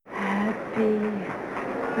Happy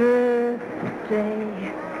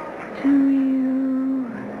birthday to you.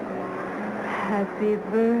 Happy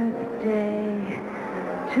birthday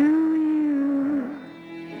to you.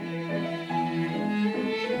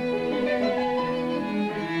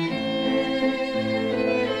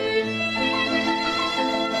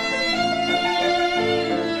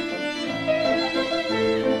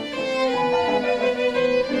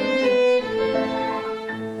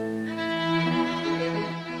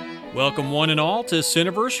 Welcome one and all to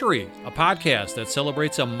Cineversary, a podcast that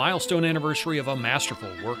celebrates a milestone anniversary of a masterful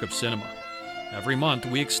work of cinema. Every month,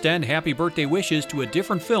 we extend happy birthday wishes to a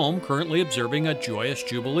different film currently observing a joyous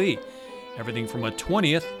jubilee. Everything from a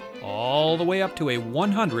 20th all the way up to a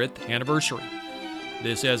 100th anniversary.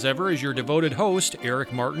 This, as ever, is your devoted host,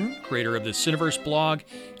 Eric Martin, creator of the Cineverse blog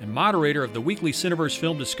and moderator of the weekly Cineverse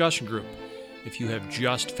film discussion group. If you have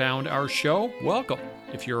just found our show, welcome.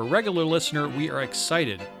 If you're a regular listener, we are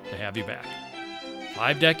excited to have you back.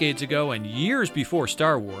 5 decades ago and years before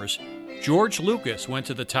Star Wars, George Lucas went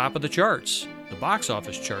to the top of the charts, the box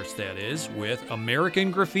office charts that is, with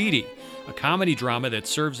American Graffiti, a comedy drama that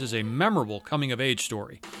serves as a memorable coming-of-age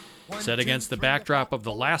story. Set against the backdrop of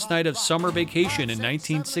the last night of summer vacation in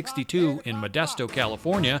 1962 in Modesto,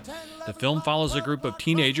 California, the film follows a group of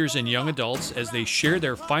teenagers and young adults as they share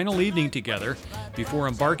their final evening together before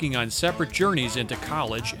embarking on separate journeys into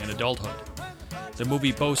college and adulthood. The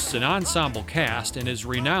movie boasts an ensemble cast and is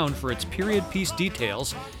renowned for its period piece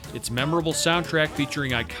details, its memorable soundtrack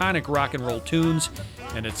featuring iconic rock and roll tunes,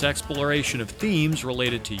 and its exploration of themes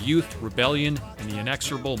related to youth, rebellion, and the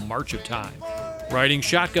inexorable march of time. Riding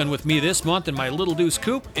shotgun with me this month in my Little Deuce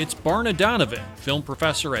Coupe, it's Barna Donovan, film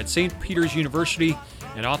professor at St. Peter's University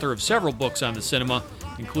and author of several books on the cinema,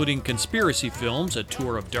 including Conspiracy Films, a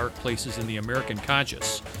tour of dark places in the American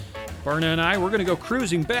conscious. Barna and I, we're going to go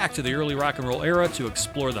cruising back to the early rock and roll era to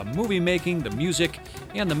explore the movie making, the music,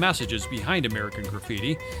 and the messages behind American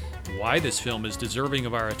Graffiti, why this film is deserving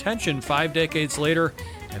of our attention 5 decades later,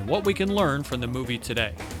 and what we can learn from the movie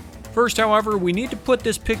today. First, however, we need to put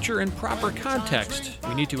this picture in proper context.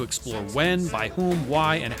 We need to explore when, by whom,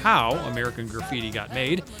 why, and how American Graffiti got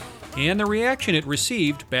made, and the reaction it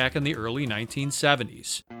received back in the early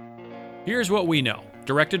 1970s. Here's what we know.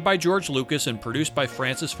 Directed by George Lucas and produced by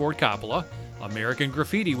Francis Ford Coppola, American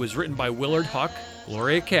Graffiti was written by Willard Huck,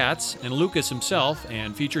 Gloria Katz, and Lucas himself,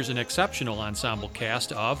 and features an exceptional ensemble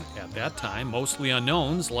cast of, at that time, mostly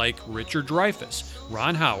unknowns like Richard Dreyfuss,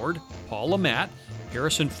 Ron Howard, Paul LeMat,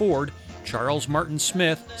 Harrison Ford, Charles Martin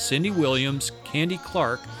Smith, Cindy Williams, Candy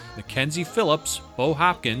Clark, Mackenzie Phillips, Bo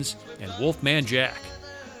Hopkins, and Wolfman Jack.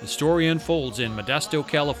 The story unfolds in Modesto,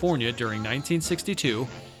 California during 1962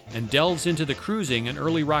 and delves into the cruising and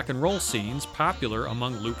early rock and roll scenes popular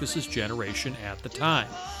among Lucas's generation at the time.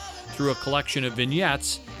 Through a collection of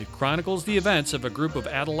vignettes, it chronicles the events of a group of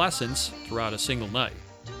adolescents throughout a single night.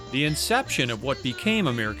 The inception of what became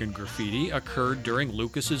American Graffiti occurred during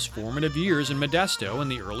Lucas's formative years in Modesto in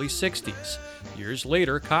the early 60s. Years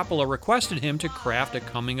later, Coppola requested him to craft a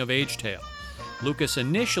coming-of-age tale. Lucas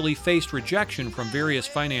initially faced rejection from various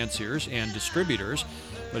financiers and distributors,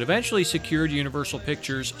 but eventually secured Universal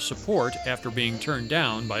Pictures' support after being turned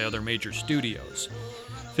down by other major studios.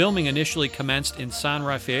 Filming initially commenced in San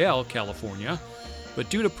Rafael, California, but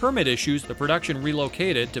due to permit issues, the production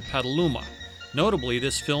relocated to Petaluma. Notably,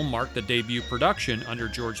 this film marked the debut production under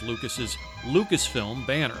George Lucas's Lucasfilm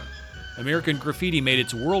banner. American Graffiti made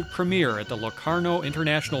its world premiere at the Locarno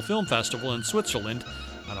International Film Festival in Switzerland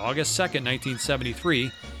on August 2, 1973,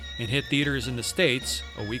 and hit theaters in the States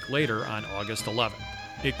a week later on August 11.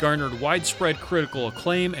 It garnered widespread critical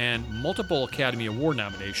acclaim and multiple Academy Award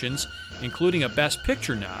nominations, including a Best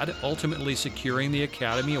Picture nod, ultimately securing the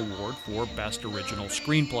Academy Award for Best Original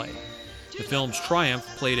Screenplay. The film's triumph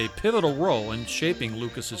played a pivotal role in shaping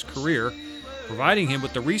Lucas's career, providing him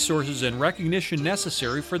with the resources and recognition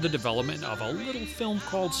necessary for the development of a little film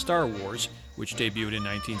called Star Wars, which debuted in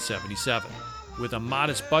 1977. With a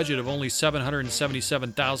modest budget of only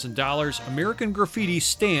 $777,000, American Graffiti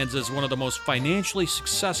stands as one of the most financially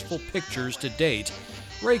successful pictures to date,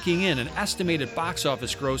 raking in an estimated box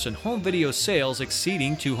office gross and home video sales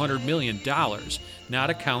exceeding $200 million, not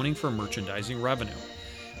accounting for merchandising revenue.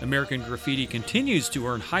 American Graffiti continues to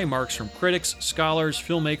earn high marks from critics, scholars,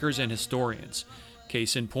 filmmakers, and historians.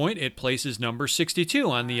 Case in point, it places number 62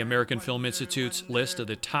 on the American Film Institute's list of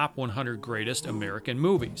the top 100 greatest American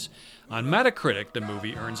movies. On Metacritic, the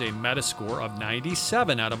movie earns a Metascore of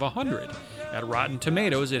 97 out of 100. At Rotten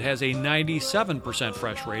Tomatoes, it has a 97%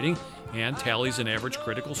 fresh rating and tallies an average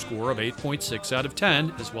critical score of 8.6 out of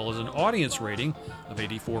 10, as well as an audience rating of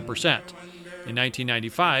 84%. In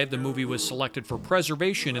 1995, the movie was selected for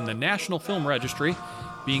preservation in the National Film Registry,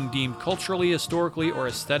 being deemed culturally, historically, or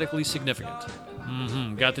aesthetically significant.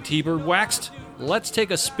 Got the T-bird waxed? Let's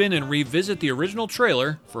take a spin and revisit the original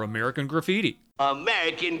trailer for American Graffiti.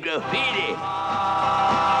 American Graffiti.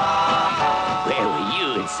 Where were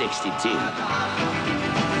you in '62?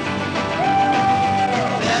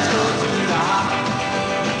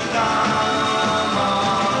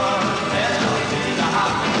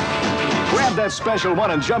 Grab that special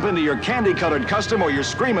one and jump into your candy-colored custom or your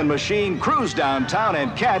screaming machine, cruise downtown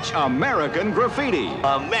and catch American Graffiti.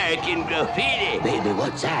 American Graffiti. Baby,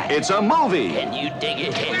 what's that? It's a movie. Can you dig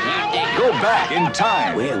it? Can you dig it? Go back in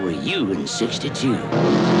time. Where were you in '62?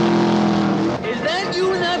 Is that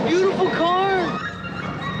you in that beautiful car?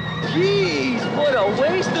 Jeez, what a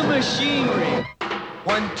waste of machinery.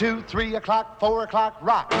 1, 2, 3 o'clock, 4 o'clock,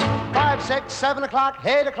 rock. 5, 6, 7 o'clock,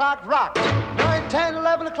 8 o'clock, rock. 9, 10,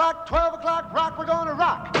 11 o'clock, 12 o'clock, rock. We're gonna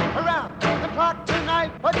rock around the clock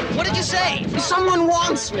tonight. What did you say? Someone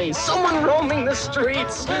wants me. Someone roaming the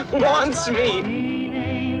streets wants me.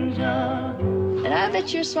 And I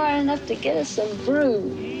bet you're smart enough to get us some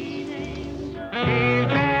brew.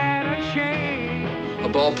 A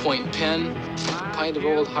ballpoint pen, a pint of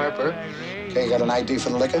Old Harper. Okay, you got an ID for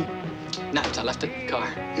the liquor? Nah, I left it in the car.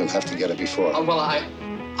 You'll have to get it before. Oh, well, I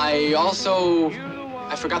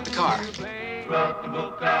forgot the car.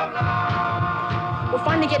 We're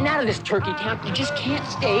finally getting out of this turkey camp. You just can't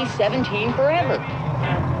stay 17 forever.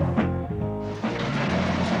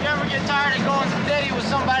 You ever get tired of going steady with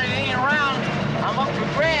somebody that ain't around? I'm up for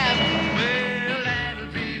grabs.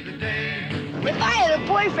 If I had a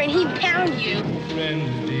boyfriend, he'd pound you.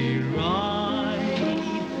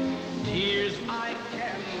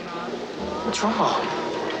 What's wrong?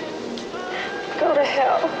 Go to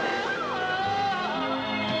hell.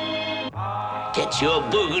 Get your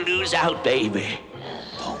boogaloos out, baby.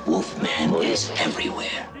 The Wolfman is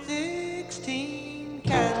everywhere. 16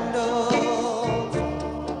 candles.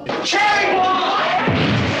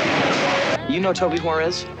 You know Toby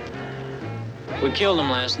Juarez? We killed him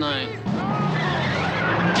last night.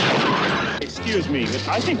 Excuse me,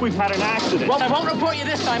 I think we've had an accident. Well, I won't report you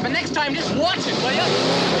this time, but next time just watch it, will you?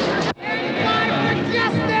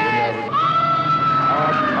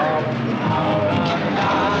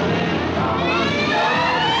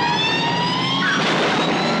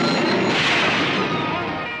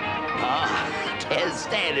 Can't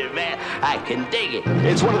stand it, man. I can dig it.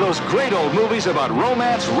 It's one of those great old movies about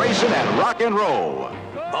romance, racing, and rock and roll.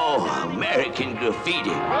 Oh, American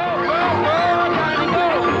Graffiti.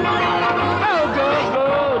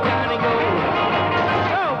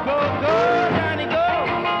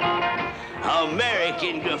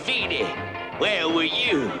 American Graffiti. Where were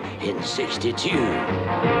you in '62?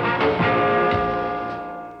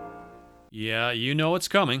 Yeah, you know it's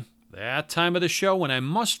coming. That time of the show when I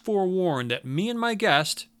must forewarn that me and my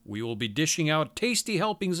guest, we will be dishing out tasty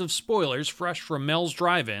helpings of spoilers fresh from Mel's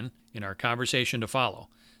Drive-In in our conversation to follow.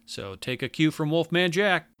 So take a cue from Wolfman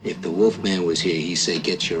Jack. If the Wolfman was here, he'd say,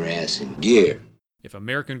 get your ass in gear. If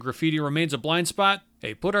American Graffiti remains a blind spot,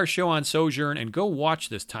 hey, put our show on Sojourn and go watch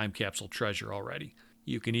this time capsule treasure already.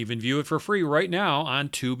 You can even view it for free right now on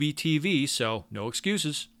Tubi TV, so no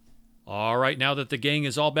excuses. All right, now that the gang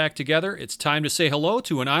is all back together, it's time to say hello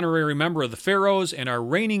to an honorary member of the Pharaohs and our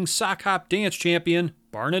reigning sock hop dance champion,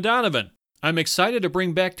 Barna Donovan. I'm excited to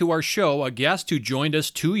bring back to our show a guest who joined us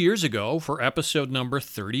 2 years ago for episode number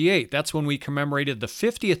 38. That's when we commemorated the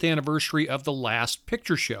 50th anniversary of the last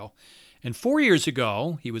picture show. And 4 years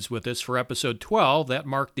ago, he was with us for episode 12 that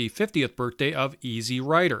marked the 50th birthday of Easy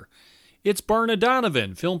Rider. It's Barna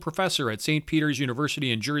Donovan, film professor at St. Peter's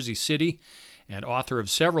University in Jersey City, and author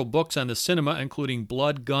of several books on the cinema, including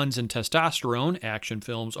Blood, Guns, and Testosterone, action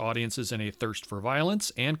films, audiences, and a thirst for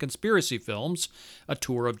violence, and conspiracy films, a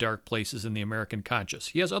tour of dark places in the American conscious.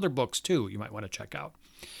 He has other books, too, you might want to check out.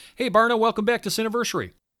 Hey, Barna, welcome back to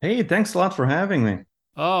Cineversary. Hey, thanks a lot for having me.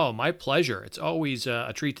 Oh, my pleasure. It's always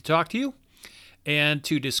a treat to talk to you and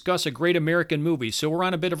to discuss a great American movie. So we're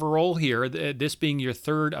on a bit of a roll here, this being your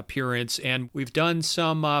third appearance, and we've done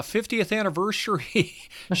some 50th anniversary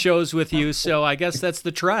shows with you, so I guess that's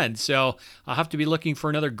the trend. So I'll have to be looking for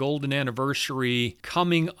another golden anniversary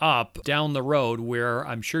coming up down the road where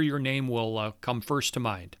I'm sure your name will come first to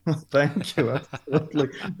mind. Thank you. Absolutely.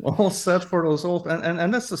 All set for those old,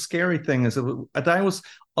 and that's the scary thing is that I was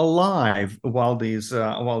alive while these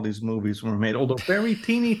movies were made, although very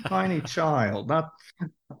teeny tiny child, not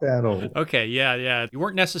that old. Okay, yeah. You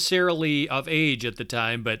weren't necessarily of age at the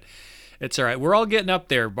time, but it's all right. We're all getting up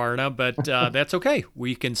there, Barna, but that's okay.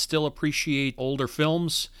 We can still appreciate older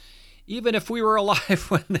films, even if we were alive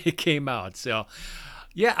when they came out. So,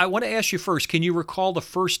 yeah, I want to ask you first, can you recall the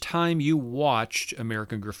first time you watched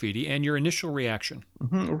American Graffiti and your initial reaction?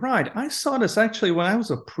 Right. I saw this actually when I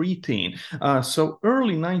was a preteen, so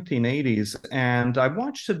early 1980s, and I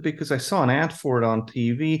watched it because I saw an ad for it on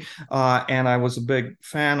TV, and I was a big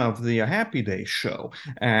fan of the Happy Days show.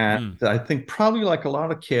 And I think probably like a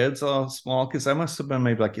lot of kids, small kids, I must have been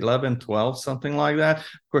maybe like 11, 12, something like that.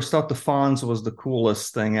 Of course, thought the Fonz was the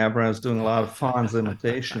coolest thing ever. I was doing a lot of Fonz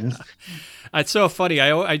imitations. It's so funny.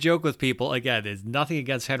 I joke with people, again, there's nothing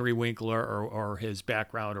against Henry Winkler or his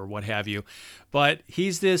background or what have you, but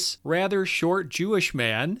he's this rather short Jewish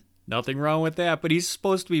man. Nothing wrong with that, but he's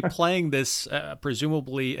supposed to be playing this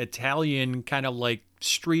presumably Italian kind of like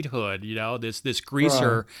street hood, this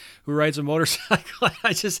greaser who rides a motorcycle.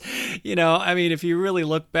 I just, I mean, if you really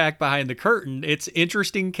look back behind the curtain, it's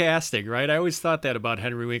interesting casting, right? I always thought that about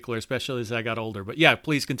Henry Winkler, especially as I got older. But yeah,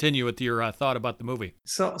 please continue with your thought about the movie.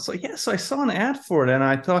 So yes, I saw an ad for it, and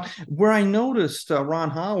I thought where I noticed Ron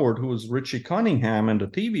Howard, who was Richie Cunningham in the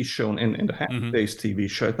TV show, in the Happy Days TV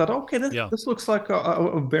show, I thought, okay, this looks like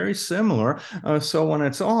a very similar. So when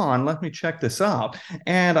it's on, let me check this out,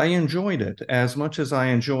 and I enjoyed it as much as I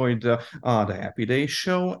enjoyed the Happy Days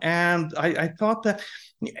show, and I thought that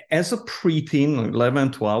as a preteen,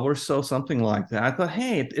 11, 12 or so, something like that, I thought,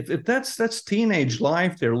 hey, if that's teenage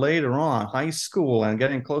life there later on, high school and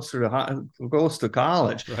getting close to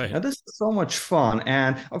college, right. Now, this is so much fun.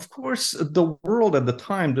 And of course, the world at the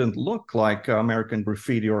time didn't look like American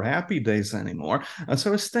Graffiti or Happy Days anymore. And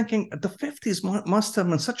so I was thinking the 50s must have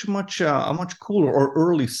been such a much cooler, or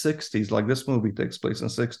early 60s, like this movie takes place in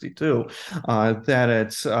 62, that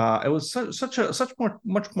it was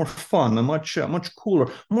much more fun, and much cooler,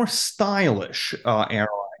 more stylish era,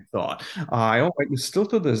 I thought. I still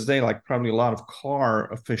to this day, like probably a lot of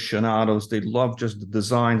car aficionados, they love just the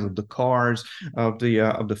designs of the cars of the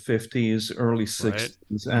 50s, early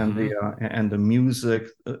 60s, right. and the music.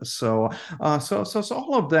 So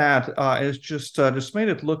all of that is just made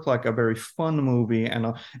it look like a very fun movie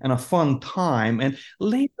and a fun time. And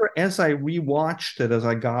later, as I rewatched it as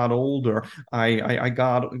I got older, I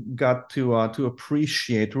got to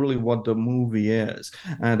appreciate really what the movie is,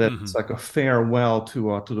 and it's like a farewell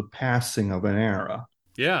to the passing of an era.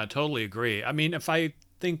 Yeah, I totally agree. I mean, if I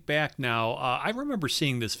think back now, I remember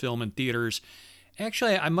seeing this film in theaters.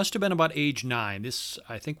 Actually, I must have been about age 9. This,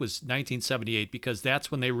 I think, was 1978, because that's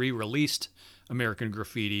when they re-released American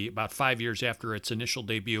Graffiti, about 5 years after its initial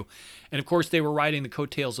debut. And of course, they were riding the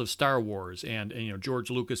coattails of Star Wars and George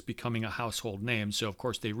Lucas becoming a household name. So of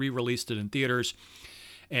course, they re-released it in theaters.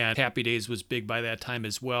 And Happy Days was big by that time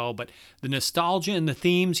as well. But the nostalgia and the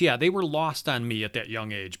themes, yeah, they were lost on me at that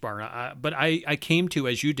young age, Barna. But I came to,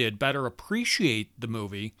 as you did, better appreciate the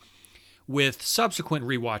movie with subsequent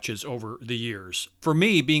rewatches over the years. For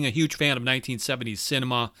me, being a huge fan of 1970s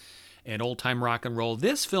cinema and old-time rock and roll,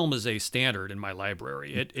 this film is a standard in my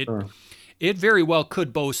library. It very well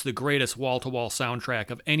could boast the greatest wall-to-wall soundtrack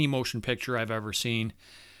of any motion picture I've ever seen.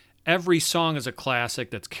 Every song is a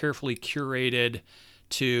classic that's carefully curated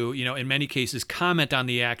to, in many cases, comment on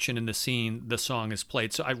the action in the scene the song is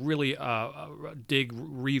played. So I really dig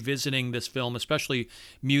revisiting this film, especially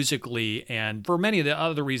musically, and for many of the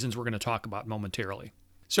other reasons we're going to talk about momentarily.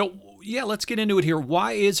 So, yeah, let's get into it here.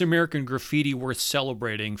 Why is American Graffiti worth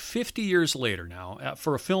celebrating 50 years later now?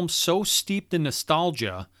 For a film so steeped in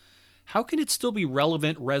nostalgia, how can it still be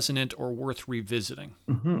relevant, resonant, or worth revisiting?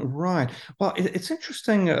 Right. Well, it's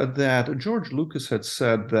interesting that George Lucas had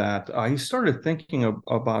said that he started thinking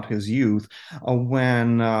about his youth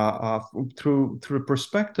when, through the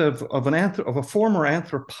perspective of a former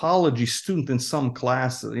anthropology student in some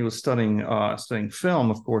class. He was studying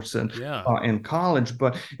film, of course, in college.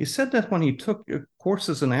 But he said that when he took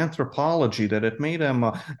courses in anthropology, that it made him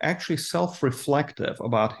actually self-reflective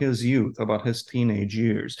about his youth, about his teenage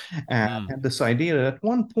years, and had this idea that at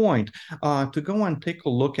one point to go and take a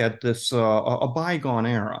look at this a bygone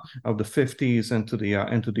era of the 50s into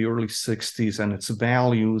the early 60s and its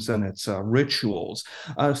values and its rituals.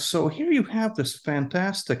 So here you have this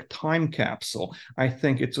fantastic time capsule. I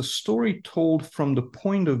think it's a story told from the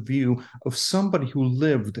point of view of somebody who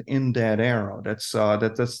lived in that era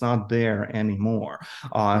that's not there anymore. anymore.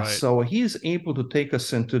 Right. So he's able to take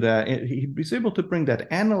us into that. He's able to bring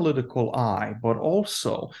that analytical eye, but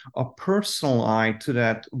also a personal eye to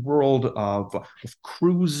that world of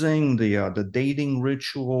cruising, the dating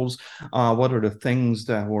rituals. What are the things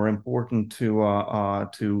that were important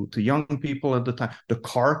to young people at the time? The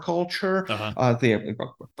car culture.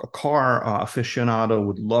 A car aficionado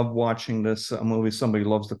would love watching this movie. Somebody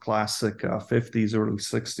loves the classic 50s, early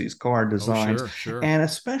 60s car designs. Sure. And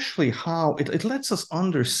especially how it lets us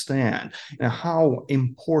understand how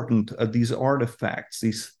important these artifacts,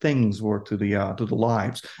 these things were to the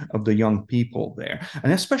lives of the young people there,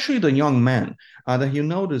 and especially the young men. That you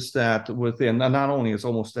notice that within not only is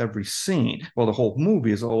almost every scene, well, the whole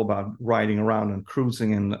movie is all about riding around and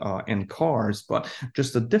cruising in cars, but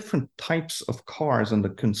just the different types of cars and the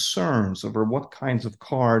concerns over what kinds of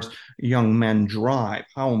cars young men drive,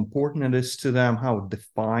 how important it is to them, how it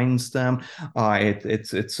defines them.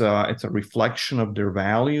 It's a reflection of their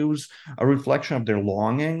values, a reflection of their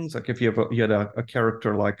longings. Like if you had a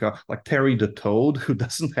character like Terry the Toad who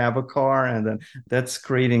doesn't have a car, and then that's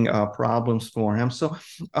creating problems for him. So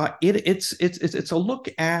it's a look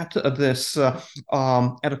at this at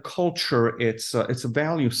a culture. It's a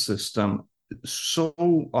value system so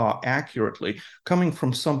accurately coming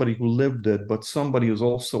from somebody who lived it, but somebody who's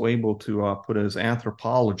also able to put his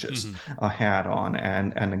anthropologist hat on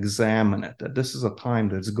and examine it. That this is a time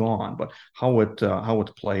that's gone, but how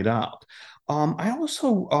it played out. I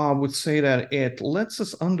also would say that it lets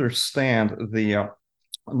us understand the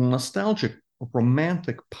nostalgic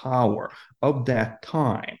romantic power of that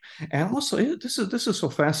time. And also this is so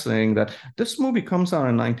fascinating that this movie comes out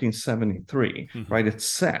in 1973, right? It's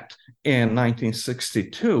set in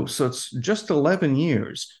 1962, so it's just 11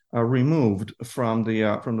 years removed from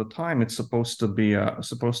the time it's supposed to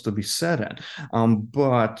be set in.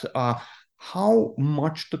 But how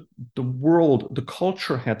much the world, the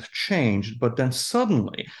culture had changed, but then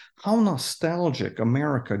suddenly how nostalgic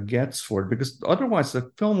America gets for it, because otherwise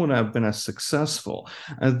the film wouldn't have been as successful.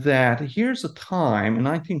 That here's a time in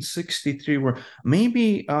 1963 where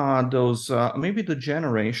maybe maybe the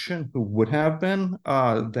generation who would have been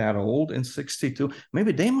that old in 62,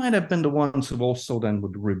 maybe they might have been the ones who also then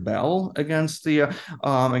would rebel against the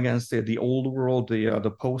old world,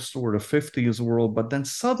 the post-war, the 50s world. But then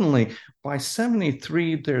suddenly by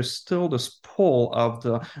 73, there's still this pull of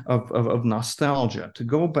nostalgia to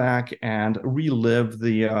go back and relive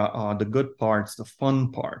the good parts, the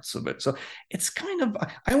fun parts of it. So it's kind of,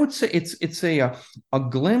 I would say it's a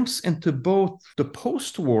glimpse into both the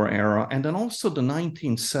post-war era and then also the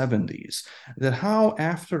 1970s, that how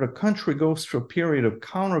after the country goes through a period of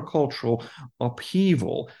countercultural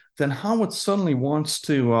upheaval, then how it suddenly wants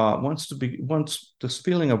this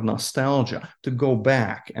feeling of nostalgia to go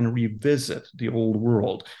back and revisit the old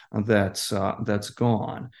world that's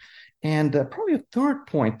gone. And probably a third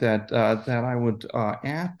point that I would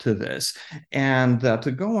add to this, and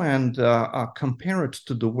to go and compare it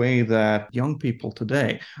to the way that young people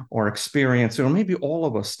today are experiencing, or maybe all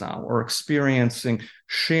of us now are experiencing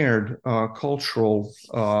shared cultural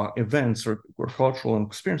events or cultural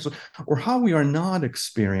experiences, or how we are not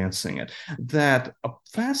experiencing it. That a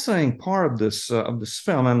fascinating part of this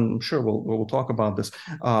film, and I'm sure we'll talk about this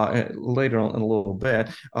later on in a little bit,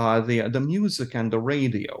 the music and the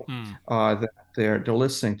radio that they're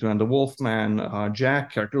listening to, and the Wolfman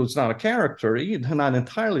Jack character, who's not a character, not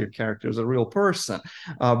entirely a character, is a real person,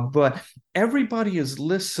 but everybody is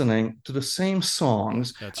listening to the same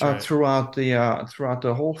songs throughout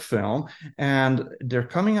the whole film, and they're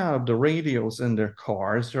coming out of the radios in their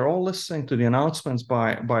cars. They're all listening to the announcements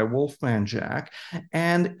by Wolfman Jack,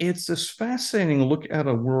 and it's this fascinating look at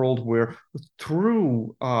a world where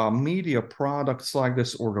through media products like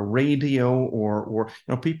this, or the radio, or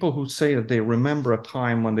people who say that they remember a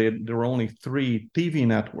time when there were only 3 TV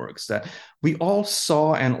networks, that we all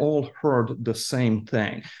saw and all heard the same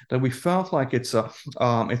thing, that we felt like it's a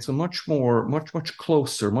much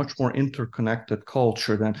closer, much more interconnected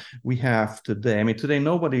culture than we have today. I mean, today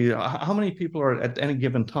how many people are at any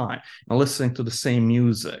given time listening to the same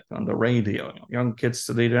music on the radio? Young kids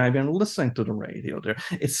today, they're not even listening to the radio.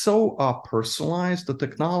 It's so personalized. The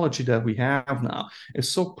technology that we have now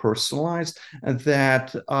is so personalized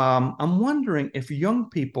that I'm wondering if young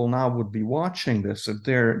people now would be watching this, if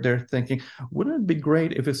they're thinking, wouldn't it be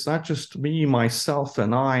great if it's not just me, myself,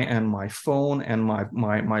 and I, and my phone, and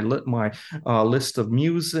my list of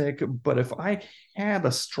music, but if I had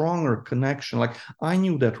a stronger connection, like I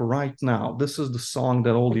knew that right now, this is the song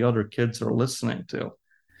that all the other kids are listening to.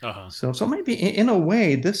 So maybe in a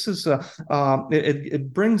way, this is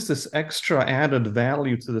it brings this extra added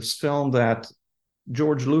value to this film that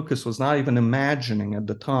George Lucas was not even imagining at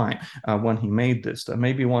the time when he made this. That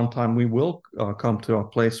maybe one time we will come to a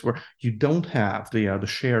place where you don't have the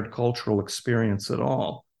shared cultural experience at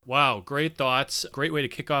all. Wow, great thoughts. Great way to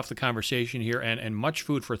kick off the conversation here, and much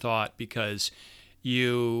food for thought, because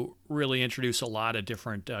you really introduce a lot of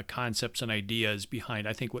different concepts and ideas behind,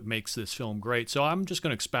 I think, what makes this film great. So I'm just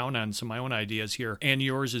going to expound on some of my own ideas here, and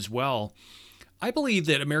yours as well. I believe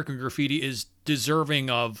that American Graffiti is deserving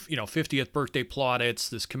of, 50th birthday plaudits,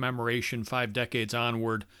 this commemoration 5 decades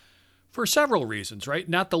onward, for several reasons, right?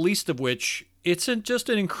 Not the least of which, it's just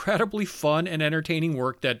an incredibly fun and entertaining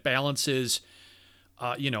work that balances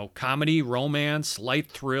comedy, romance, light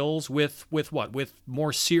thrills with what? With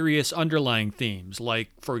more serious underlying themes, like,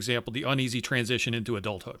 for example, the uneasy transition into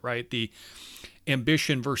adulthood, right? The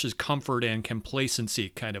ambition versus comfort and complacency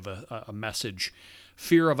kind of a message,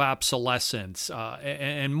 fear of obsolescence,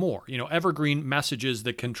 and more. Evergreen messages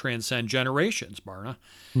that can transcend generations, Barna.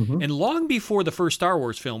 Mm-hmm. And long before the first Star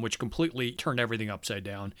Wars film, which completely turned everything upside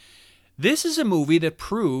down, this is a movie that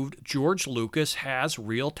proved George Lucas has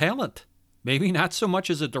real talent. Maybe not so much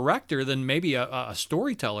as a director, than maybe a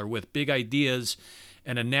storyteller with big ideas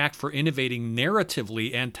and a knack for innovating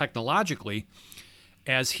narratively and technologically,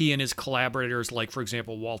 as he and his collaborators, like, for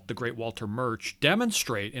example, the great Walter Murch,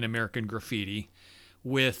 demonstrate in American Graffiti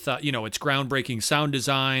with, its groundbreaking sound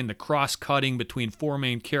design, the cross-cutting between 4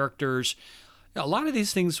 main characters, a lot of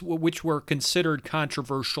these things which were considered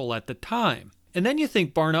controversial at the time. And then you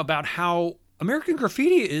think, Barna, about how American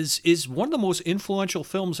Graffiti is one of the most influential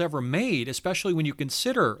films ever made, especially when you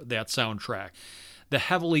consider that soundtrack, the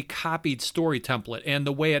heavily copied story template, and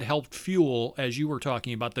the way it helped fuel, as you were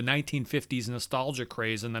talking about, the 1950s nostalgia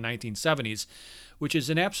craze in the 1970s, which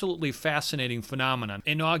is an absolutely fascinating phenomenon,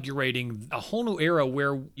 inaugurating a whole new era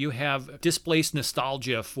where you have displaced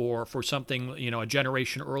nostalgia for something, a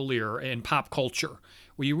generation earlier in pop culture,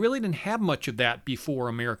 where you really didn't have much of that before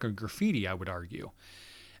American Graffiti, I would argue.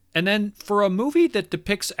 And then for a movie that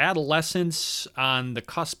depicts adolescence on the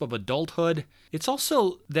cusp of adulthood, it's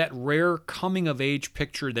also that rare coming-of-age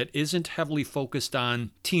picture that isn't heavily focused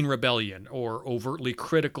on teen rebellion or overtly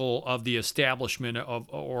critical of the establishment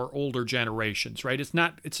or older generations, right? It's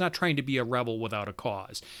not trying to be a rebel without a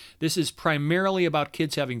cause. This is primarily about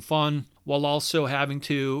kids having fun while also having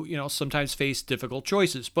to, sometimes face difficult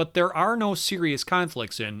choices. But there are no serious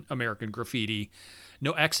conflicts in American Graffiti.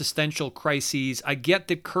 No existential crises. I get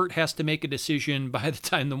that Kurt has to make a decision by the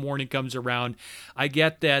time the morning comes around. I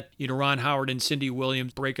get that, Ron Howard and Cindy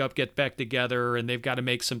Williams break up, get back together, and they've got to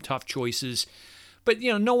make some tough choices. But,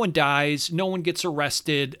 no one dies. No one gets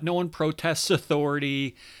arrested. No one protests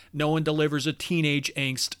authority. No one delivers a teenage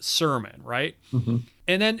angst sermon, right? Mm-hmm.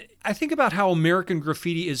 And then I think about how American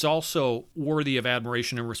Graffiti is also worthy of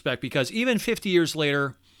admiration and respect, because even 50 years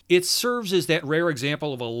later, it serves as that rare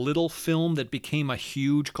example of a little film that became a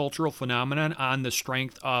huge cultural phenomenon on the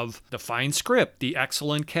strength of the fine script, the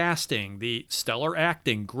excellent casting, the stellar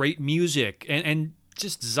acting, great music, and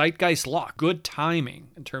just zeitgeist luck, good timing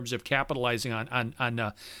in terms of capitalizing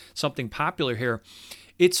on something popular here.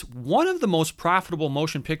 It's one of the most profitable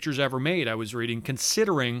motion pictures ever made, I was reading,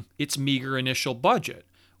 considering its meager initial budget,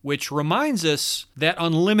 which reminds us that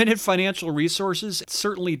unlimited financial resources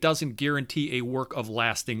certainly doesn't guarantee a work of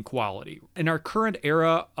lasting quality. In our current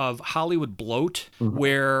era of Hollywood bloat, mm-hmm.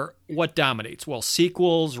 where what dominates? Well,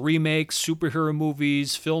 sequels, remakes, superhero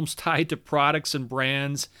movies, films tied to products and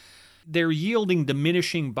brands, they're yielding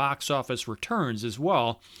diminishing box office returns as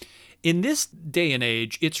well. In this day and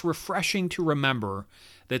age, it's refreshing to remember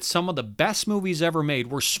that some of the best movies ever made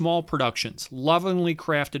were small productions, lovingly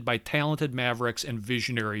crafted by talented mavericks and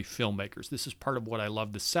visionary filmmakers. This is part of what I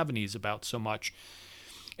love the 70s about so much.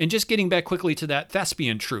 And just getting back quickly to that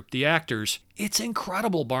thespian troupe, the actors, it's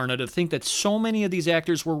incredible, Barna, to think that so many of these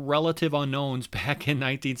actors were relative unknowns back in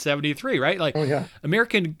 1973, right? Oh, yeah.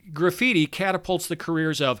 American Graffiti catapults the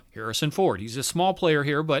careers of Harrison Ford. He's a small player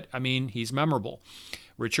here, but, he's memorable.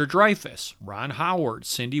 Richard Dreyfuss, Ron Howard,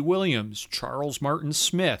 Cindy Williams, Charles Martin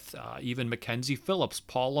Smith, even Mackenzie Phillips,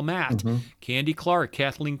 Paul LeMat, mm-hmm. Candy Clark,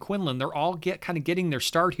 Kathleen Quinlan, they're all getting their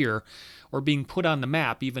start here or being put on the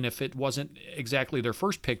map, even if it wasn't exactly their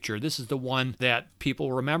first picture. This is the one that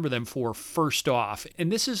people remember them for first off.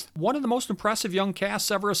 And this is one of the most impressive young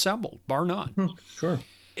casts ever assembled, bar none. Mm-hmm. Sure.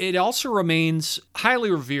 It also remains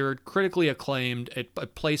highly revered, critically acclaimed. It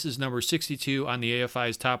places number 62 on the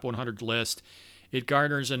AFI's top 100 list. It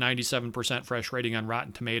garners a 97% fresh rating on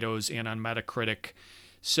Rotten Tomatoes and on Metacritic.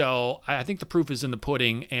 So I think the proof is in the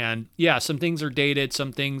pudding. And yeah, some things are dated.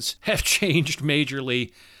 Some things have changed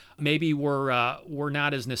majorly. Maybe we're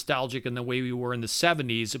not as nostalgic in the way we were in the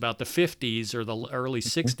 70s about the 50s or the early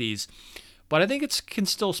 60s. But I think it can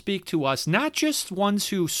still speak to us, not just ones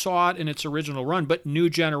who saw it in its original run, but new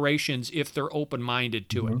generations if they're open-minded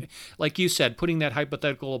to it. Like you said, putting that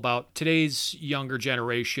hypothetical about today's younger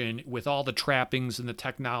generation with all the trappings and the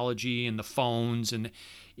technology and the phones and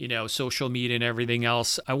social media and everything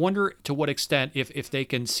else. I wonder to what extent, if they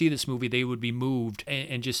can see this movie, they would be moved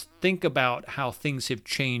and just think about how things have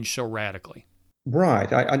changed so radically. Right.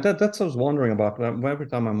 That's what I was wondering about. Every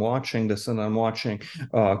time I'm watching this and I'm watching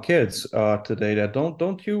kids today, that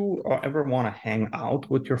don't you ever want to hang out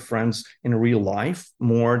with your friends in real life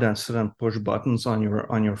more than sit and push buttons on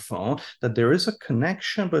your phone? That there is a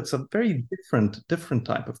connection, but it's a very different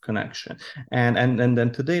type of connection. And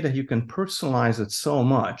then today that you can personalize it so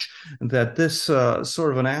much that this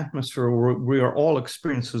sort of an atmosphere where we are all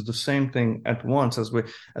experiences the same thing at once as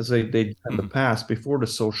they did in the past before the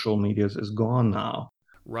social media is gone now.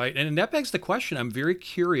 Right. And that begs the question. I'm very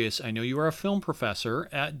curious. I know you are a film professor.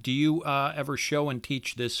 Do you ever show and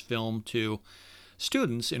teach this film to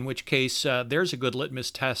students, in which case there's a good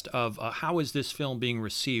litmus test of how is this film being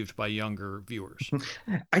received by younger viewers?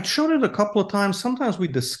 I showed it a couple of times. Sometimes we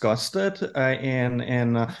discussed it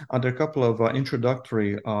in under a couple of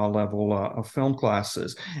introductory level film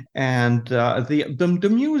classes, and the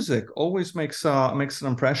music always makes an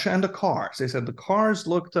impression, and the cars. They said the cars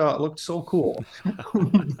looked so cool.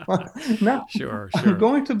 Now, sure. I'm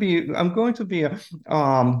going to be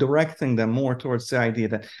directing them more towards the idea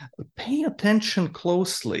that pay attention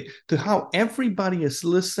closely to how everybody is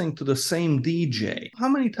listening to the same DJ. How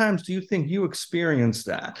many times do you think you experienced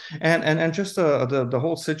that? And just the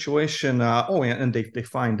whole situation. And they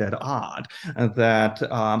find that odd that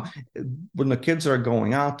when the kids are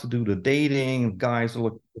going out to do the dating, guys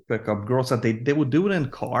look to pick up girls, that they would do it in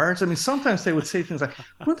cars. I mean, sometimes they would say things like,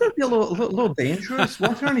 "Wouldn't that be a little dangerous?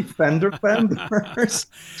 Weren't there any fender benders?"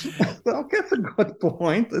 Well, that's a good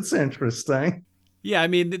point. It's interesting. Yeah, I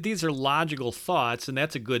mean, these are logical thoughts, and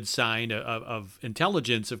that's a good sign of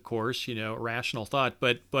intelligence, of course, rational thought,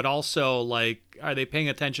 but also, like, are they paying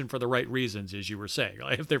attention for the right reasons, as you were saying?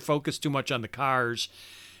 Like, if they're focused too much on the cars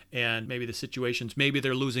and maybe the situations, maybe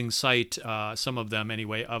they're losing sight, some of them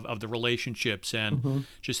anyway, of the relationships and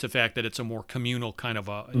just the fact that it's a more communal kind of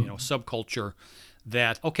a subculture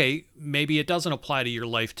that, okay, maybe it doesn't apply to your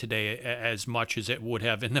life today as much as it would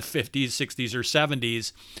have in the 50s, 60s, or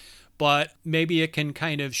 70s. But maybe it can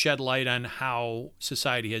kind of shed light on how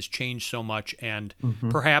society has changed so much and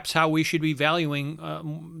perhaps how we should be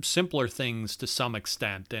valuing simpler things to some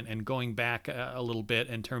extent and going back a little bit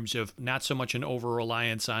in terms of not so much an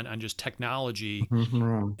over-reliance on just technology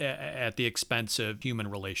at the expense of human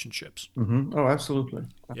relationships. Oh, absolutely.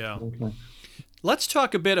 Yeah. Let's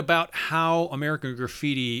talk a bit about how American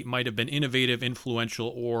Graffiti might have been innovative,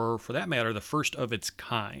 influential, or, for that matter, the first of its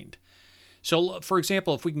kind. So, for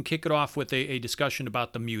example, if we can kick it off with a discussion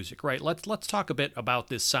about the music, right? Let's talk a bit about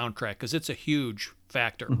this soundtrack because it's a huge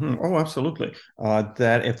factor. Oh, absolutely.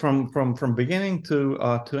 That from beginning to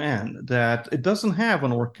end, that it doesn't have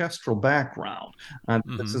an orchestral background, and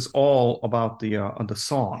this is all about the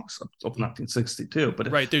songs of 1962. But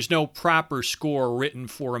right, there's no proper score written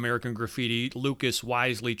for American Graffiti. Lucas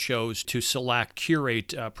wisely chose to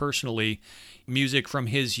curate personally music from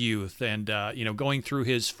his youth and going through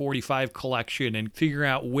his 45 collection and figuring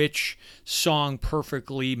out which song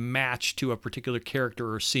perfectly matched to a particular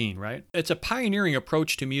character or scene, right? It's a pioneering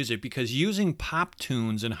approach to music because using pop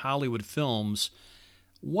tunes in Hollywood films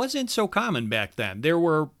wasn't so common back then. There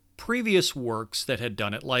were previous works that had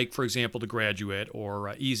done it, like, for example, The Graduate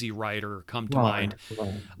or Easy Rider come to mind.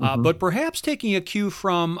 But perhaps taking a cue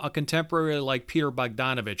from a contemporary like Peter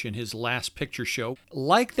Bogdanovich in his Last Picture Show.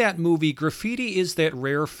 Like that movie, Graffiti is that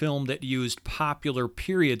rare film that used popular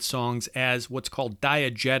period songs as what's called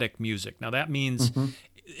diegetic music. Now, that means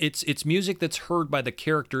it's music that's heard by the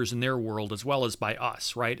characters in their world as well as by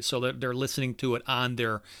us, right? So that they're listening to it on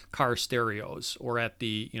their car stereos or at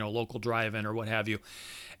the local drive-in or what have you.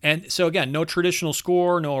 And so again, no traditional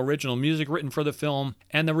score, no original music written for the film.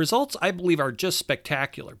 And the results, I believe, are just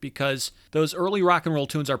spectacular because those early rock and roll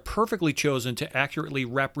tunes are perfectly chosen to accurately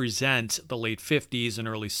represent the late 50s and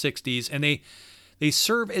early 60s. And they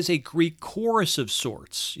serve as a Greek chorus of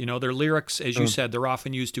sorts. Their lyrics, as you said, they're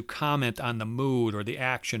often used to comment on the mood or the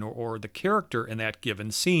action or the character in that given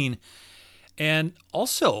scene. And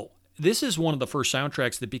also, this is one of the first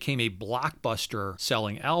soundtracks that became a blockbuster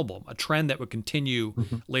selling album, a trend that would continue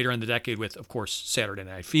later in the decade with, of course, Saturday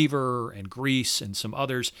Night Fever and Grease and some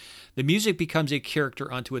others. The music becomes a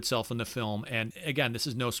character unto itself in the film. And again, this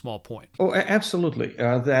is no small point. Oh, absolutely.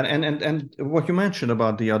 That and what you mentioned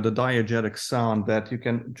about the diegetic sound, that you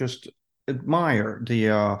can just admire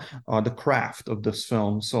the craft of this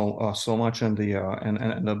film so much, and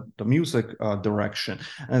the music direction,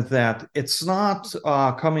 and that it's not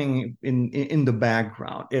coming in the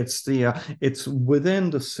background. It's within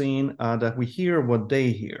the scene that we hear what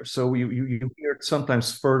they hear. So you hear it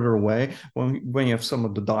sometimes further away when you have some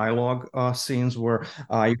of the dialogue scenes where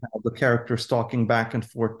you have the characters talking back and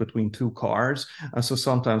forth between two cars. So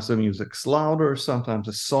sometimes the music's louder, sometimes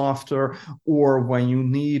it's softer, or when you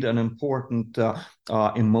need an important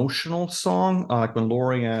emotional song, like when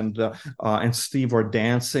Laurie and Steve are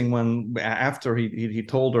dancing when after he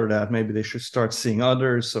told her that maybe they should start seeing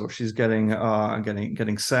others, so she's getting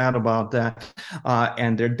sad about that,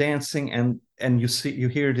 and they're dancing, and you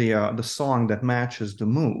hear the song that matches the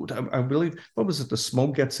mood. I believe, what was it? The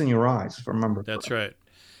smoke gets in your eyes, if I remember. That's right.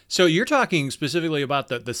 So you're talking specifically about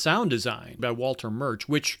the sound design by Walter Murch,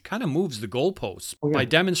 which kind of moves the goalposts by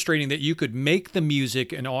demonstrating that you could make the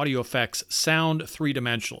music and audio effects sound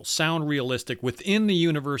three-dimensional, sound realistic within the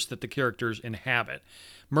universe that the characters inhabit.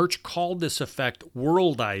 Murch called this effect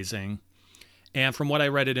worldizing, and from what I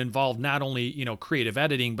read, it involved not only, creative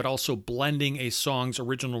editing, but also blending a song's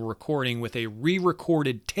original recording with a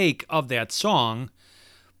re-recorded take of that song,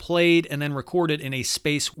 played and then recorded in a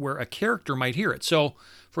space where a character might hear it. So,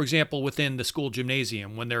 for example, within the school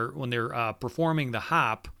gymnasium, when they're performing the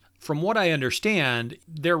hop, from what I understand,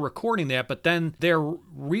 they're recording that, but then they're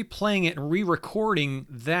replaying it and re-recording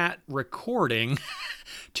that recording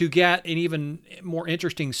to get an even more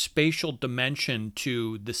interesting spatial dimension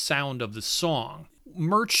to the sound of the song.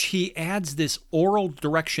 Murch, he adds this aural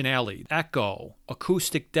directionality, echo,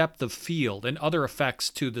 acoustic depth of field, and other effects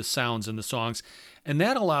to the sounds in the songs. And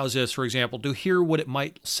that allows us, for example, to hear what it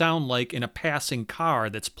might sound like in a passing car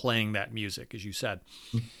that's playing that music, as you said.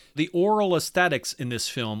 The aural aesthetics in this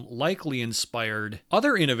film likely inspired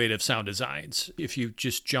other innovative sound designs. If you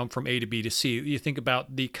just jump from A to B to C, you think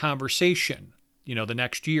about The Conversation, The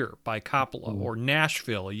Next Year by Coppola, or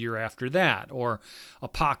Nashville a year after that, or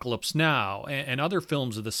Apocalypse Now, and other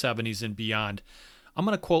films of the 70s and beyond. I'm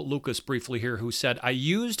going to quote Lucas briefly here, who said, "I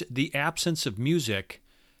used the absence of music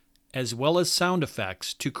as well as sound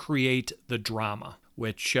effects to create the drama,"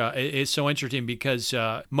 which is so interesting because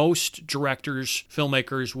most directors,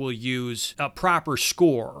 filmmakers will use a proper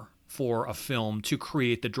score for a film to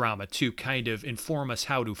create the drama, to kind of inform us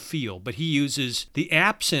how to feel. But he uses the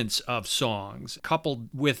absence of songs coupled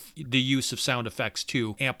with the use of sound effects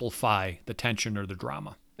to amplify the tension or the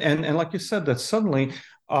drama. And like you said, that suddenly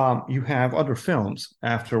you have other films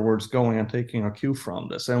afterwards going and taking a cue from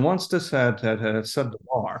this. And once this had set the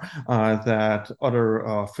bar, that other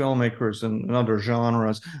filmmakers and other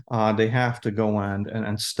genres, they have to go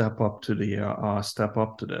and step up to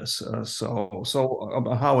this. So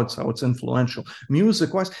how it's influential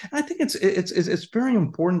music wise. I think it's very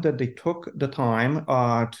important that they took the time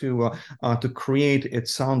to create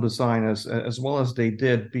its sound design as well as they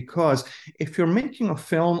did, because if you're making a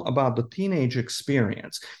film about the teenage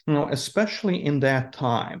experience, especially in that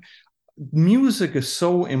time, music is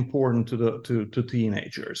so important to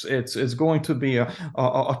teenagers. It's going to be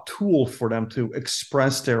a tool for them to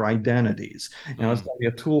express their identities. It's going to be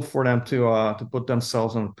a tool for them to put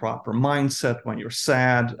themselves in a proper mindset. When you're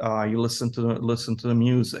sad, you listen to the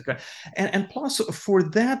music, and plus for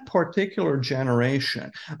that particular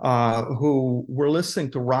generation who were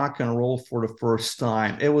listening to rock and roll for the first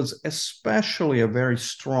time, it was especially a very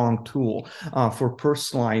strong tool for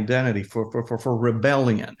personal identity, for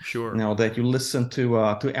rebellion. Sure. That you listen to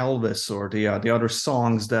Elvis or the other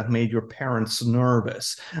songs that made your parents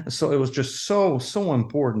nervous. So it was just so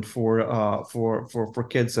important for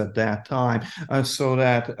kids at that time. So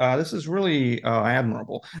that this is really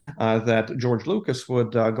admirable that George Lucas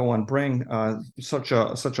would go and bring such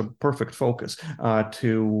a perfect focus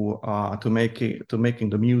to making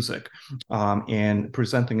the music and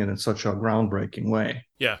presenting it in such a groundbreaking way.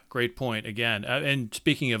 Yeah, great point again. And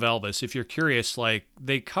speaking of Elvis, if you're curious,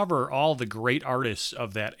 they cover all the great artists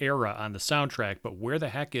of that era on the soundtrack, but where the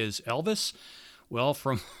heck is Elvis? Well,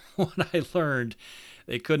 from what I learned,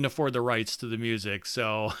 they couldn't afford the rights to the music,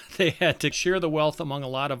 so they had to share the wealth among a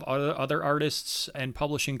lot of other artists and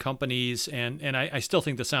publishing companies, and I still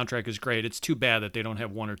think the soundtrack is great. It's too bad that they don't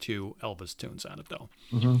have one or two Elvis tunes on it, though.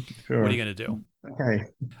 Sure. What are you going to do? Okay.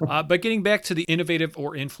 But getting back to the innovative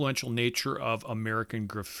or influential nature of American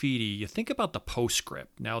Graffiti, you think about the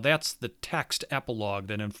postscript. Now, that's the text epilogue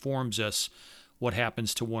that informs us what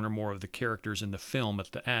happens to one or more of the characters in the film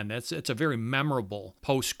at the end. It's a very memorable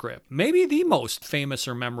postscript. Maybe the most famous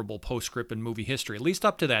or memorable postscript in movie history, at least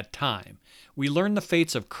up to that time. We learn the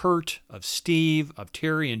fates of Kurt, of Steve, of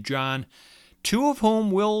Terry, and John, two of whom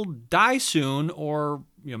will die soon or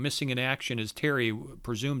missing in action is Terry,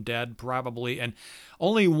 presumed dead, probably, and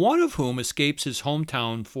only one of whom escapes his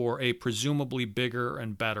hometown for a presumably bigger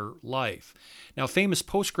and better life. Now, famous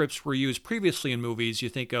postscripts were used previously in movies. You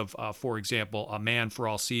think of, for example, A Man for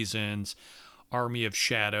All Seasons, Army of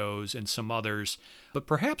Shadows, and some others. But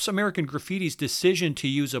perhaps American Graffiti's decision to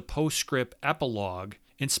use a postscript epilogue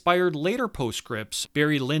inspired later postscripts.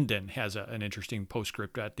 Barry Lyndon has an interesting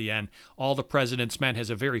postscript at the end. All the President's Men has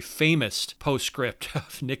a very famous postscript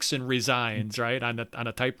of Nixon resigns, right, on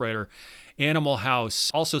a typewriter. Animal House,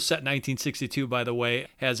 also set in 1962, by the way,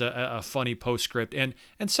 has a funny postscript, and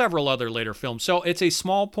several other later films. So it's a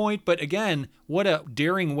small point, but again, what a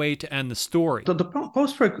daring way to end the story. The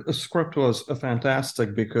postscript was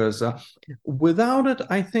fantastic because without it,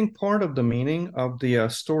 I think part of the meaning of the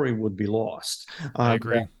story would be lost. I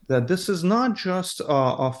agree. That this is not just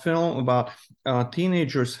a film about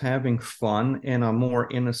teenagers having fun in a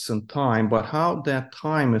more innocent time, but how that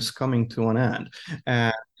time is coming to an end.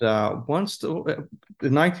 And once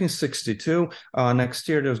in 1962, next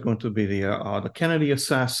year there's going to be the Kennedy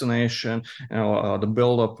assassination, the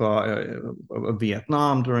buildup of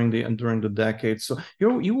Vietnam during the decade. So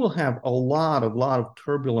you will have a lot of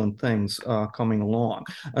turbulent things coming along.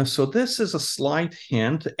 So this is a slight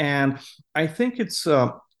hint, and I think it's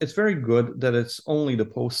very good that it's only the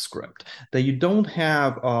postscript, that you don't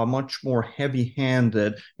have much more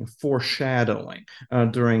heavy-handed foreshadowing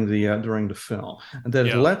during the film, that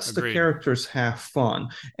it lets agreed. the characters have fun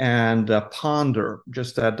and ponder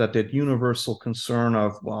just that universal concern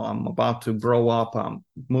of, well, I'm about to grow up, I'm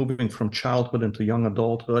moving from childhood into young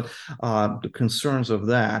adulthood, the concerns of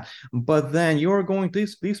that. But then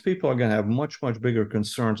these people are going to have much bigger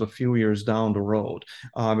concerns a few years down the road,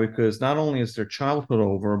 because not only is their childhood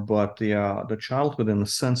over, but the childhood in the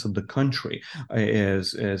sense of the country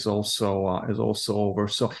is also over.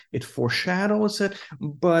 So it foreshadows it,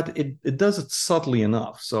 but it does it subtly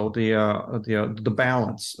enough. So the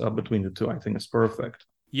balance between the two, I think, is perfect.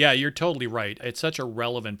 Yeah, you're totally right. It's such a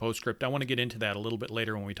relevant postscript. I want to get into that a little bit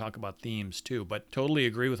later when we talk about themes too, but totally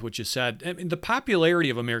agree with what you said. I mean, the popularity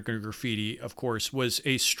of American Graffiti, of course, was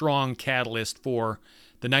a strong catalyst for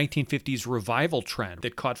the 1950s revival trend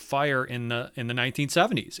that caught fire in the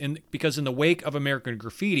 1970s. Because in the wake of American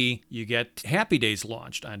Graffiti, you get Happy Days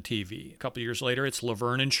launched on TV. A couple years later, it's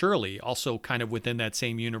Laverne and Shirley, also kind of within that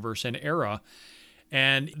same universe and era.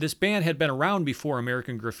 And this band had been around before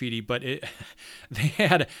American Graffiti, but they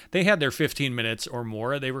had their 15 minutes or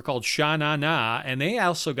more. They were called Sha Na Na, and they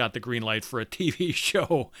also got the green light for a TV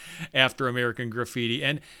show after American Graffiti.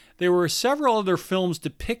 And there were several other films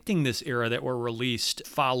depicting this era that were released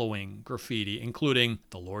following Graffiti, including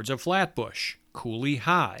The Lords of Flatbush, Cooley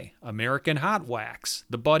High, American Hot Wax,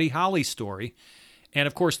 The Buddy Holly Story, and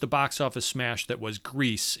of course the box office smash that was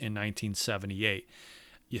Grease in 1978.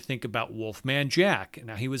 You think about Wolfman Jack.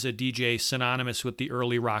 Now, he was a DJ synonymous with the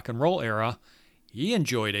early rock and roll era. He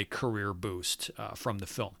enjoyed a career boost from the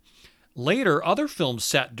film. Later, other films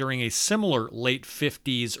set during a similar late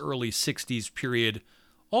 50s, early 60s period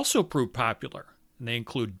also proved popular. And they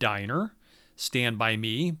include Diner, Stand By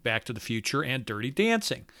Me, Back to the Future, and Dirty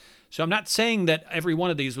Dancing. So I'm not saying that every one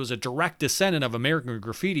of these was a direct descendant of American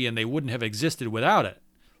Graffiti and they wouldn't have existed without it.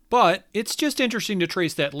 But it's just interesting to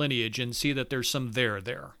trace that lineage and see that there's some there.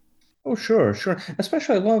 Oh, sure.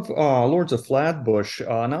 Especially, I love Lords of Flatbush.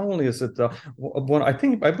 Not only is it one, I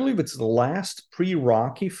believe it's the last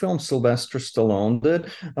pre-Rocky film Sylvester Stallone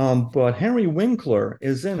did, but Henry Winkler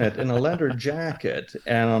is in it in a leather jacket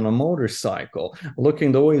and on a motorcycle,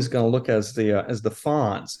 looking the way he's going to look as the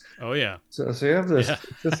Fonz. Oh yeah. So you have this.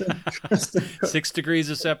 Interesting. 6 degrees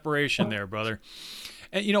of separation there, brother.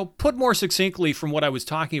 And, put more succinctly from what I was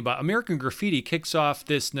talking about, American Graffiti kicks off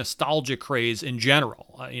this nostalgia craze in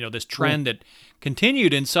general, this trend that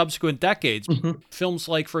continued in subsequent decades. Mm-hmm. Films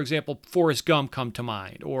like, for example, Forrest Gump come to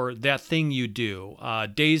mind, or That Thing You Do,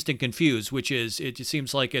 Dazed and Confused, which it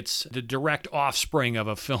seems like it's the direct offspring of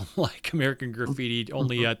a film like American Graffiti,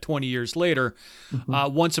 only 20 years later.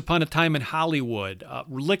 Mm-hmm. Once Upon a Time in Hollywood,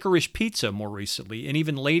 Licorice Pizza more recently, and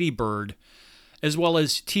even Lady Bird, as well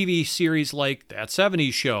as TV series like That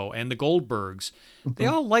 70s Show and The Goldbergs. Mm-hmm. They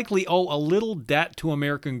all likely owe a little debt to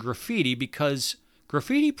American Graffiti because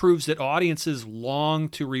Graffiti proves that audiences long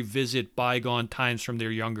to revisit bygone times from their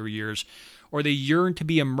younger years, or they yearn to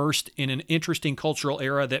be immersed in an interesting cultural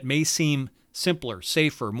era that may seem simpler,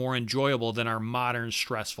 safer, more enjoyable than our modern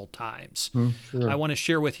stressful times. Sure. I want to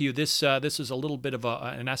share with you this is a little bit of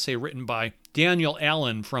an essay written by Daniel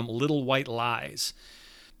Allen from Little White Lies.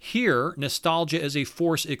 Here, nostalgia is a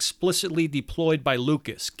force explicitly deployed by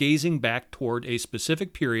Lucas, gazing back toward a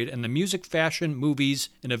specific period and the music, fashion, movies,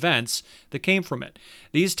 and events that came from it.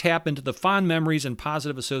 These tap into the fond memories and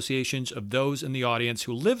positive associations of those in the audience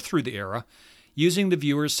who lived through the era, using the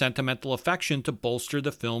viewer's sentimental affection to bolster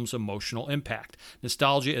the film's emotional impact.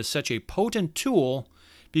 Nostalgia is such a potent tool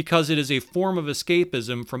because it is a form of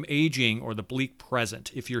escapism from aging or the bleak present.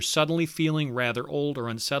 If you're suddenly feeling rather old or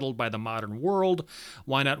unsettled by the modern world,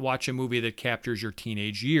 why not watch a movie that captures your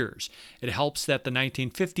teenage years? It helps that the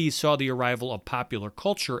 1950s saw the arrival of popular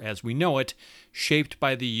culture as we know it, shaped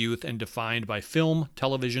by the youth and defined by film,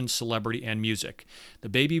 television, celebrity, and music. The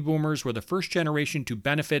baby boomers were the first generation to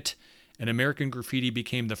benefit, and American Graffiti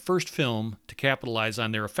became the first film to capitalize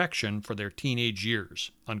on their affection for their teenage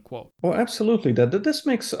years, unquote. Well, absolutely. This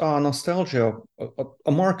makes nostalgia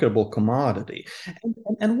a marketable commodity.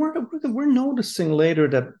 And we're noticing later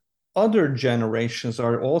that other generations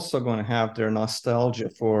are also going to have their nostalgia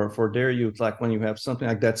for their youth, like when you have something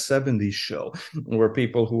like that 70s show where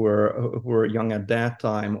people who were young at that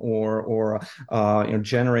time or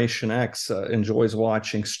Generation X enjoys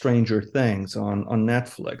watching Stranger Things on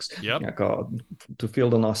Netflix. Yep. To feel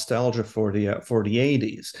the nostalgia for the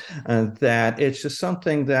 80s, and that it's just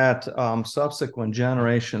something that subsequent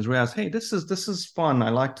generations realize, hey, this is fun.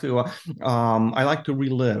 I like to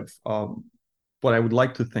relive what I would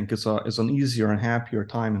like to think is an easier and happier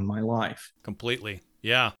time in my life. Completely.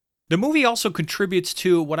 Yeah. The movie also contributes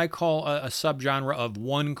to what I call a subgenre of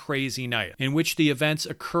one crazy night, in which the events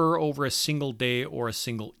occur over a single day or a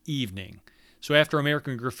single evening. So after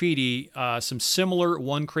American Graffiti, some similar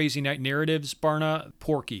one crazy night narratives, Barna,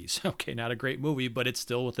 Porky's. Okay, not a great movie, but it's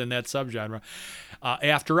still within that subgenre.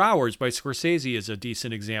 After Hours by Scorsese is a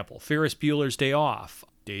decent example. Ferris Bueller's Day Off,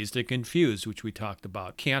 Dazed and Confused, which we talked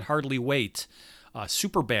about. Can't Hardly Wait,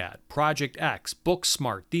 Superbad, Project X,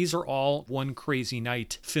 Booksmart. These are all one crazy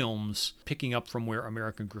night films, picking up from where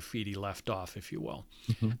American Graffiti left off, if you will.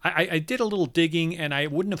 Mm-hmm. I did a little digging, and I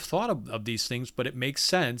wouldn't have thought of these things, but it makes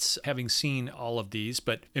sense having seen all of these.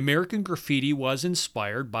 But American Graffiti was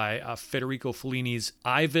inspired by Federico Fellini's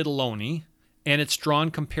I, Vitelloni, and it's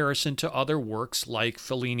drawn comparison to other works like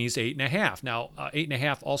Fellini's 8.5. Now,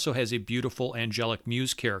 8.5 also has a beautiful angelic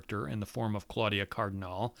muse character in the form of Claudia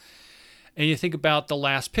Cardinal. And you think about The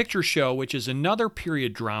Last Picture Show, which is another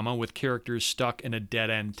period drama with characters stuck in a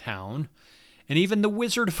dead-end town. And even The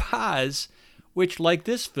Wizard of Oz, which, like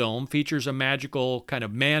this film, features a magical kind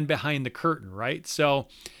of man behind the curtain, right? So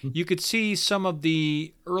you could see some of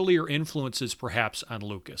the earlier influences, perhaps, on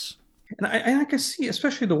Lucas. And I can see,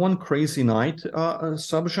 especially the one crazy night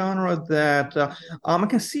subgenre, that I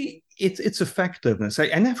can see its effectiveness.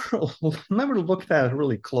 I never looked at it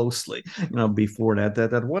really closely, before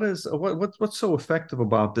that what's so effective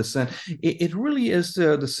about this, and it really is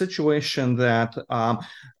the situation that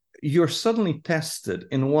you're suddenly tested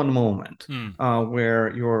in one moment,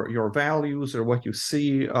 where your values or what you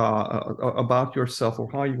see about yourself or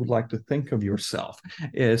how you would like to think of yourself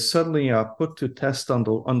is suddenly put to test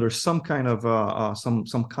under some kind of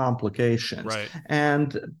some complications. Right.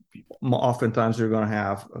 And oftentimes you're going to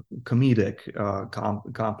have comedic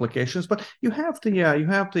complications, but you have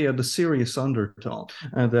the serious undertone,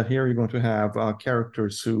 and that here you're going to have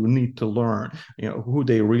characters who need to learn who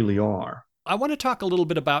they really are. I want to talk a little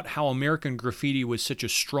bit about how American Graffiti was such a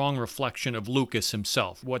strong reflection of Lucas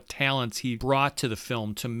himself, what talents he brought to the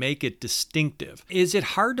film to make it distinctive. Is it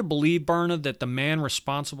hard to believe, Barna, that the man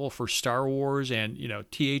responsible for Star Wars and,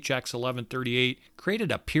 THX 1138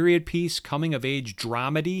 created a period piece, coming-of-age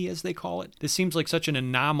dramedy, as they call it? This seems like such an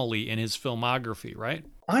anomaly in his filmography, right?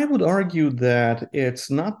 I would argue that it's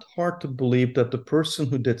not hard to believe that the person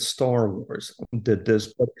who did Star Wars did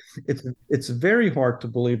this, but it's very hard to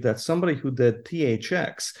believe that somebody who did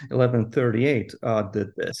THX 1138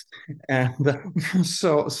 did this. And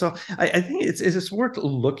so I think it's worth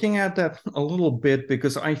looking at that a little bit,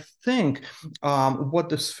 because I think what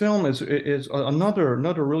this film is another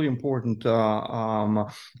really important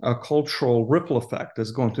cultural ripple effect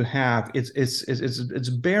is going to have. It's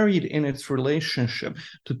buried in its relationship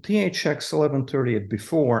to THX 1138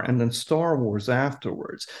 before and then Star Wars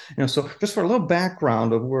afterwards. So just for a little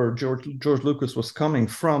background of where George Lucas was coming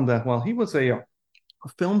from, that while he was a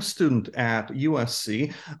film student at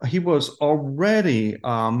USC, he was already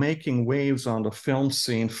making waves on the film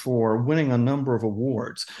scene for winning a number of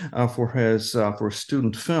awards for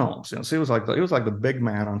student films. So he was like the big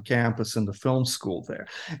man on campus in the film school there.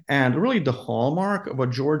 And really, the hallmark of a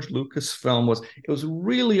George Lucas film was it was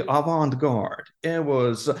really avant-garde. It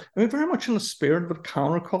was very much in the spirit of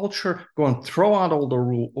counterculture, going throw out all the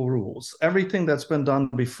rules, everything that's been done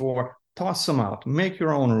before. toss them out, make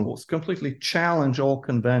your own rules, completely challenge all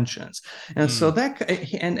conventions. And so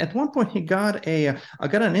and at one point he got an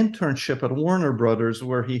internship at Warner Brothers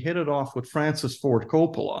where he hit it off with Francis Ford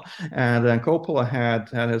Coppola. And then Coppola had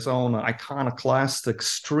his own iconoclastic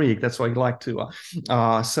streak. That's why he liked to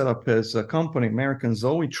set up his company, American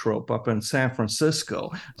Zoetrope, up in San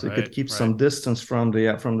Francisco, so he could keep some distance from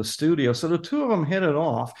the studio. So the two of them hit it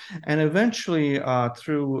off, and eventually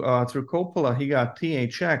through Coppola, he got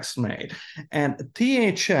THX made. And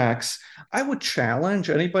THX, I would challenge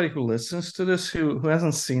anybody who listens to this who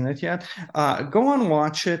hasn't seen it yet, go and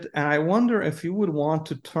watch it. And I wonder if you would want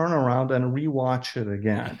to turn around and rewatch it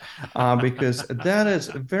again, because that is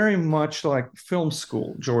very much like film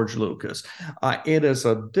school, George Lucas. It is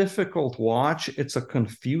a difficult watch. It's a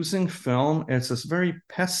confusing film. It's this very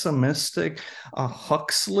pessimistic,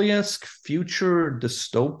 Huxley-esque future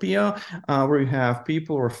dystopia where you have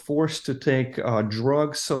people who are forced to take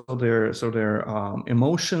drugs so their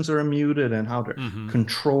emotions are muted and how they're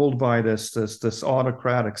controlled by this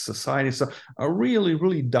autocratic society. So a really,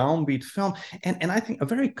 really downbeat film, and I think a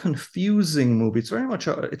very confusing movie. It's very much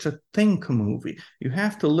it's a think movie. You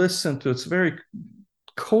have to listen to its very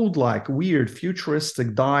code-like, weird,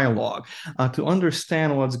 futuristic dialogue to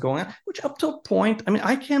understand what's going on, which up to a point, I mean,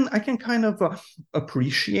 I can kind of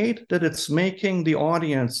appreciate that it's making the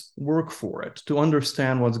audience work for it to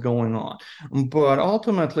understand what's going on. But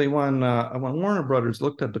ultimately, when Warner Brothers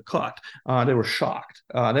looked at the cut, they were shocked.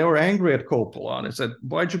 They were angry at Coppola. They said,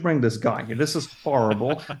 "Why'd you bring this guy here? This is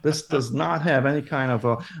horrible. This does not have any kind of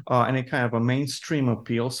a mainstream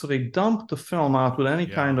appeal." So they dumped the film out with any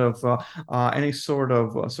kind of any sort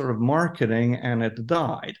of marketing, and it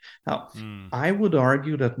died. Now, I would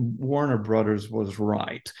argue that Warner Brothers was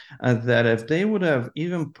right, that if they would have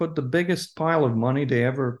even put the biggest pile of money they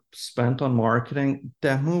ever spent on marketing,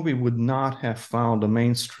 that movie would not have found a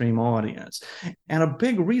mainstream audience. And a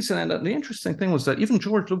big reason, and the interesting thing was that even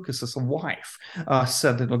George Lucas's wife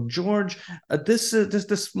said that, "Look, George,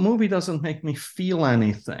 this movie doesn't make me feel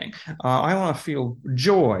anything. I want to feel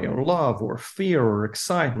joy or love or fear or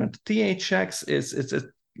excitement. THX it's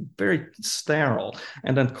very sterile."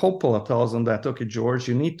 And then Coppola tells him that, "Okay, George,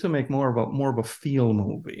 you need to make more of a feel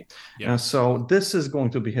movie." Yeah. So this is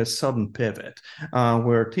going to be his sudden pivot,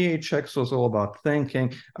 where THX was all about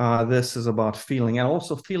thinking. This is about feeling, and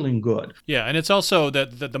also feeling good. Yeah, and it's also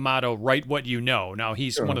the motto, "Write what you know." Now,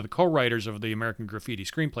 he's one of the co-writers of the American Graffiti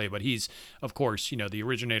screenplay, but he's, of course, the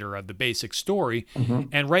originator of the basic story.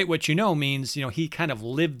 And "write what you know" means, he kind of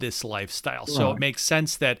lived this lifestyle. So it makes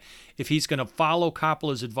sense that if he's going to follow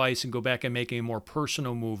Coppola's advice and go back and make a more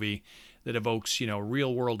personal movie that evokes,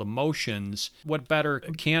 real world emotions, what better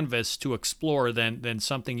canvas to explore than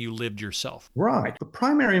something you lived yourself? Right. The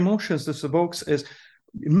primary emotions this evokes is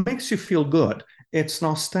it makes you feel good. It's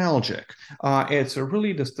nostalgic. It's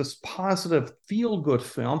really this positive feel-good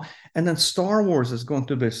film. And then Star Wars is going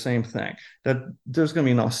to be the same thing. That there's going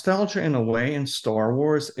to be nostalgia in a way in Star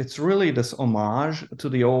Wars. It's really this homage to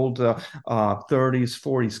the old 30s,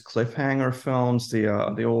 40s cliffhanger films,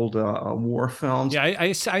 the old war films. Yeah,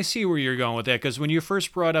 I see where you're going with that, because when you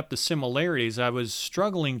first brought up the similarities, I was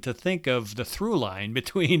struggling to think of the through line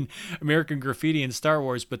between American Graffiti and Star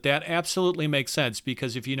Wars, but that absolutely makes sense,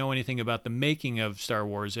 because if you know anything about the making of Star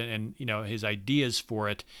Wars and his ideas for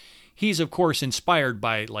it, he's, of course, inspired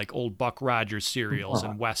by like old Buck Rogers serials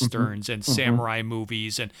and westerns and samurai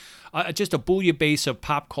movies and just a bouillabaisse of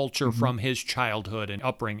pop culture from his childhood and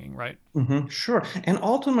upbringing, right? Sure. And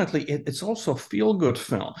ultimately, it's also a feel-good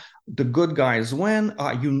film. The good guys win.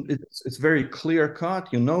 It's very clear-cut.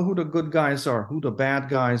 You know who the good guys are, who the bad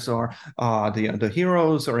guys are. The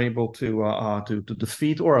heroes are able to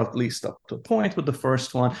defeat, or at least up to a point with the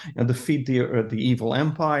first one, and defeat the evil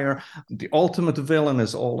empire. The ultimate villain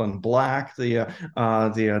is all in black.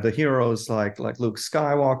 The heroes like Luke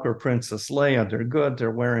Skywalker, Princess Leia, they're good.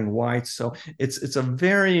 They're wearing white. So it's a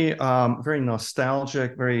very very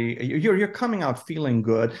nostalgic. You're coming out feeling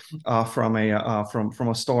good from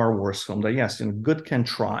a Star Wars film. That yes, good can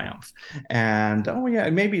triumph. And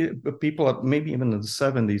maybe even in the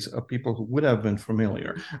 70s, people who would have been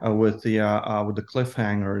familiar with the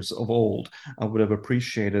cliffhangers of old would have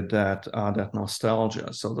appreciated that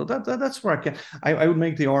nostalgia. So that's where I would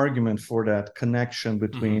make the argument for that connection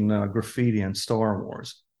between Graffiti and Star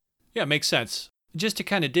Wars. Yeah, it makes sense. Just to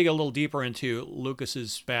kind of dig a little deeper into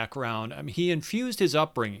Lucas's background, I mean, he infused his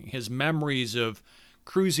upbringing, his memories of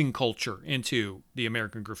cruising culture into the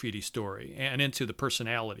American Graffiti story and into the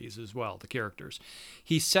personalities as well, the characters.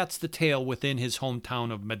 He sets the tale within his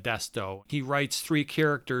hometown of Modesto. He writes 3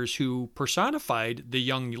 characters who personified the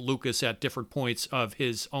young Lucas at different points of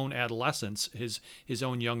his own adolescence, his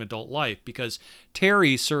own young adult life, because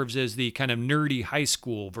Terry serves as the kind of nerdy high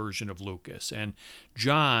school version of Lucas, and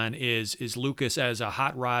John is Lucas as a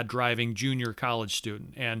hot rod driving junior college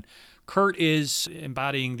student, and Kurt is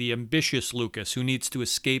embodying the ambitious Lucas who needs to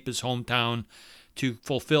escape his hometown to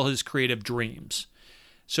fulfill his creative dreams.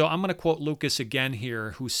 So I'm going to quote Lucas again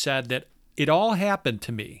here, who said that it all happened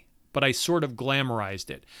to me, but I sort of glamorized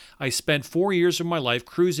it. I spent 4 years of my life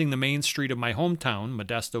cruising the main street of my hometown,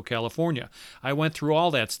 Modesto, California. I went through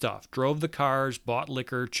all that stuff, drove the cars, bought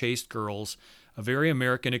liquor, chased girls, a very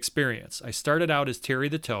American experience. I started out as Terry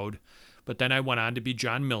the Toad, but then I went on to be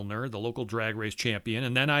John Milner, the local drag race champion,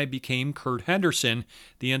 and then I became Kurt Henderson,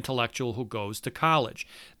 the intellectual who goes to college.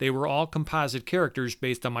 They were all composite characters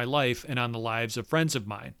based on my life and on the lives of friends of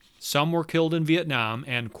mine. Some were killed in Vietnam,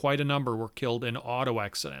 and quite a number were killed in auto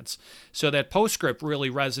accidents. So that postscript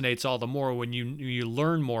really resonates all the more when you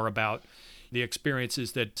learn more about the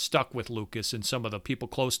experiences that stuck with Lucas and some of the people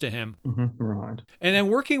close to him. Right. And then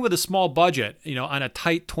working with a small budget, on a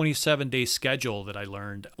tight 27-day schedule that I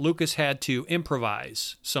learned, Lucas had to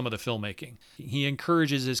improvise some of the filmmaking. He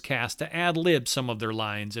encourages his cast to ad-lib some of their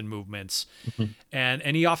lines and movements.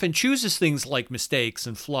 And he often chooses things like mistakes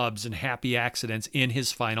and flubs and happy accidents in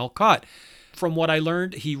his final cut. From what I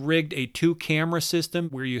learned, he rigged a 2-camera system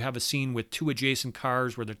where you have a scene with 2 adjacent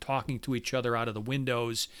cars where they're talking to each other out of the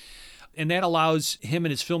windows. And that allows him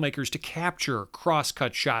and his filmmakers to capture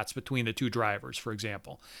cross-cut shots between the 2 drivers, for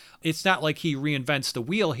example. It's not like he reinvents the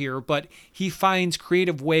wheel here, but he finds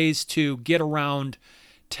creative ways to get around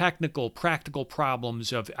technical, practical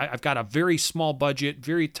problems of, I've got a very small budget,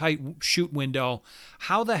 very tight shoot window.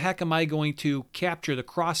 How the heck am I going to capture the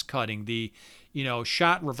cross-cutting, the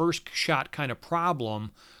shot, reverse shot kind of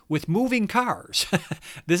problem with moving cars?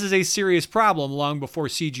 This is a serious problem long before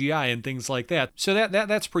CGI and things like that. So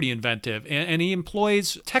that's pretty inventive. And he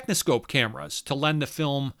employs Technoscope cameras to lend the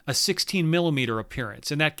film a 16 millimeter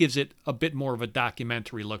appearance. And that gives it a bit more of a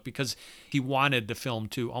documentary look because he wanted the film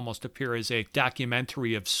to almost appear as a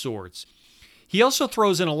documentary of sorts. He also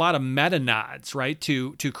throws in a lot of meta nods, right,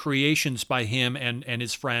 to creations by him and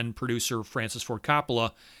his friend, producer Francis Ford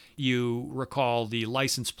Coppola. You recall the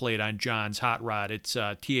license plate on John's hot rod. It's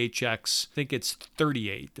THX, I think it's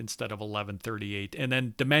 38 instead of 1138. And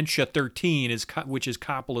then Dementia 13, which is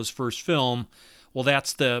Coppola's first film. Well,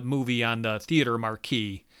 that's the movie on the theater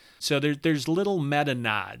marquee. So there's little meta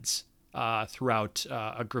nods throughout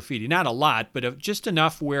a Graffiti. Not a lot, but just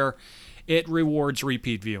enough where it rewards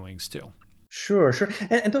repeat viewings too. Sure.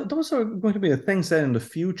 And those are going to be the things that in the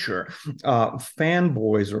future,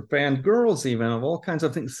 fanboys or fangirls even of all kinds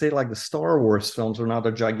of things, say like the Star Wars films or now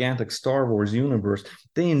the gigantic Star Wars universe,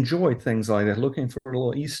 they enjoy things like that, looking for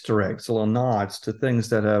little Easter eggs, little nods to things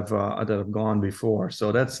that have gone before.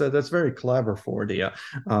 So that's very clever for the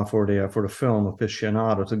film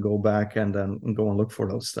aficionado to go back and then go and look for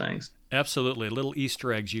those things. Absolutely. Little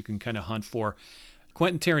Easter eggs you can kind of hunt for.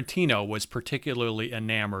 Quentin Tarantino was particularly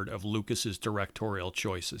enamored of Lucas's directorial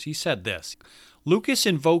choices. He said this: Lucas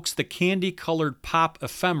invokes the candy-colored pop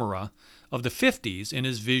ephemera of the 50s in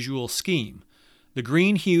his visual scheme. The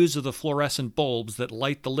green hues of the fluorescent bulbs that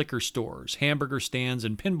light the liquor stores, hamburger stands,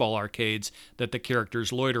 and pinball arcades that the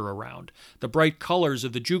characters loiter around. The bright colors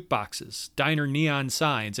of the jukeboxes, diner neon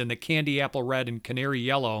signs, and the candy apple red and canary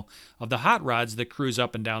yellow of the hot rods that cruise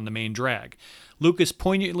up and down the main drag. Lucas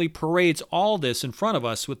poignantly parades all this in front of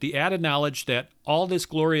us with the added knowledge that all this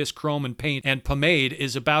glorious chrome and paint and pomade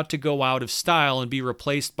is about to go out of style and be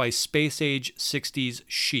replaced by space-age 60s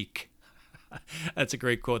chic. That's a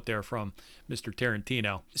great quote there from Mr.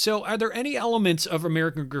 Tarantino. So are there any elements of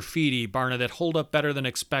American Graffiti, Barna, that hold up better than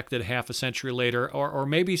expected half a century later, or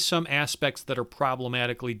maybe some aspects that are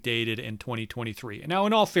problematically dated in 2023? Now,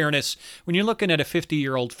 in all fairness, when you're looking at a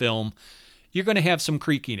 50-year-old film, you're going to have some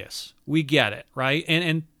creakiness. We get it, right?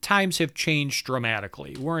 And times have changed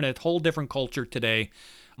dramatically. We're in a whole different culture today,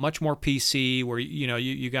 much more PC, where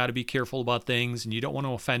you got to be careful about things and you don't want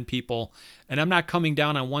to offend people. And I'm not coming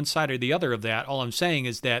down on one side or the other of that. All I'm saying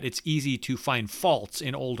is that it's easy to find faults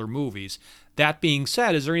in older movies. That being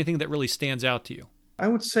said, is there anything that really stands out to you? I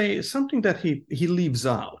would say something that he leaves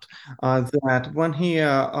out, that when he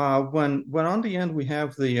when on the end we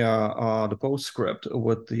have the postscript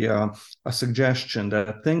with a suggestion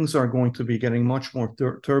that things are going to be getting much more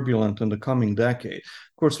turbulent in the coming decade.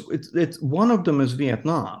 course, it's one of them is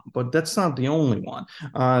Vietnam, but that's not the only one.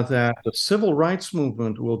 That the civil rights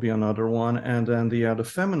movement will be another one, and then the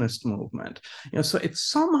feminist movement. So it's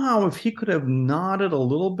somehow, if he could have nodded a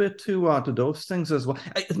little bit to those things as well.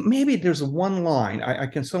 Maybe there's one line I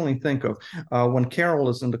can certainly think of when Carol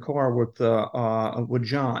is in the car with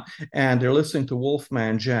John, and they're listening to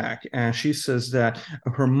Wolfman Jack, and she says that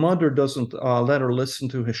her mother doesn't let her listen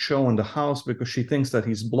to his show in the house because she thinks that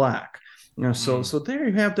he's black. So there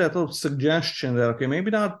you have that little suggestion that, okay,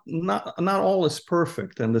 maybe not all is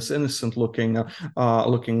perfect in this innocent looking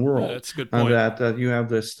world. That's a good point. That you have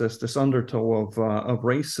this undertow of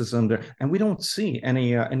racism there, and we don't see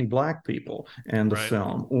any black people in the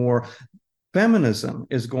film. Or feminism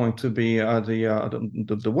is going to be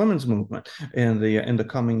the women's movement in the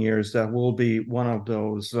coming years. That will be one of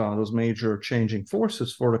those major changing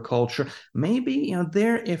forces for the culture. Maybe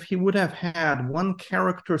there, if he would have had one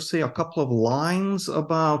character say a couple of lines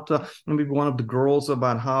about maybe one of the girls,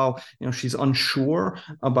 about how she's unsure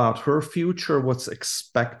about her future, what's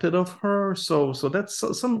expected of her. So that's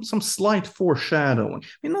some slight foreshadowing.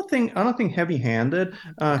 I mean, nothing heavy-handed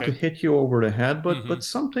to hit you over the head, but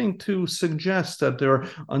something to suggest that there are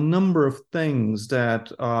a number of things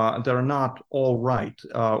that are not all right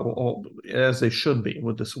as they should be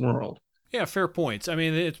with this world. Yeah, fair points. I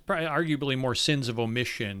mean, it's probably arguably more sins of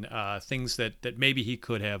omission, things that maybe he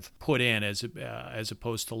could have put in as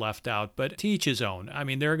opposed to left out. But to each his own. I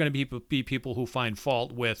mean, there are going to be people who find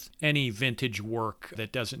fault with any vintage work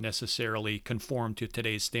that doesn't necessarily conform to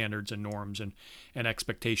today's standards and norms and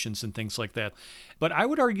expectations and things like that. But I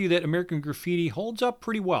would argue that American Graffiti holds up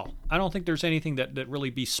pretty well. I don't think there's anything that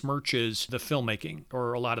really besmirches the filmmaking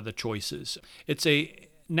or a lot of the choices. It's a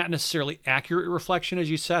not necessarily accurate reflection, as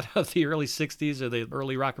you said, of the early 60s or the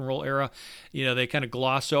early rock and roll era. They kind of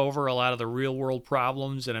gloss over a lot of the real world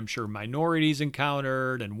problems that I'm sure minorities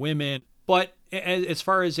encountered and women. But as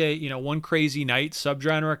far as a, one crazy night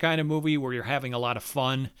subgenre kind of movie where you're having a lot of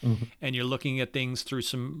fun and you're looking at things through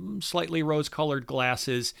some slightly rose-colored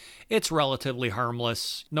glasses, it's relatively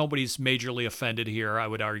harmless. Nobody's majorly offended here, I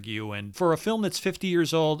would argue. And for a film that's 50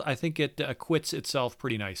 years old, I think it acquits itself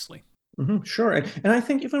pretty nicely. Sure, and I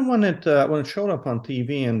think even when it showed up on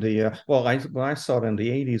TV in when I saw it in the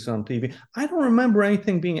 80s on TV, I don't remember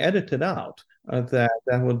anything being edited out that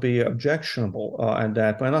would be objectionable, and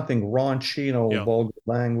that, but nothing raunchy, vulgar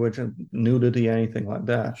language and nudity, anything like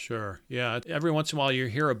that. Sure, yeah. Every once in a while you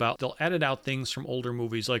hear about they'll edit out things from older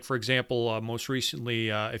movies, like for example, most recently,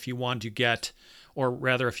 if you want to get. Or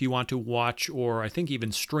rather, if you want to watch or I think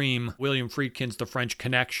even stream William Friedkin's The French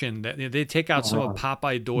Connection, they take out some of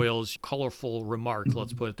Popeye Doyle's colorful remarks,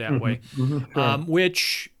 let's put it that way,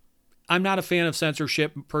 which I'm not a fan of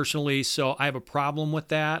censorship personally, so I have a problem with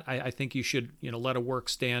that. I think you should let a work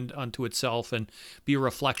stand unto itself and be a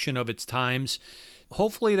reflection of its times.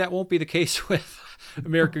 Hopefully that won't be the case with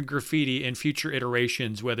American Graffiti in future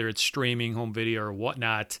iterations, whether it's streaming, home video, or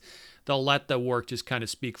whatnot. They'll let the work just kind of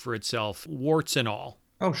speak for itself, warts and all.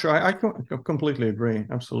 Oh, sure. I completely agree.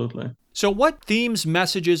 Absolutely. So what themes,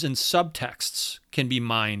 messages, and subtexts can be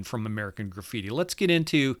mined from American Graffiti? Let's get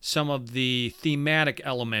into some of the thematic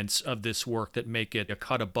elements of this work that make it a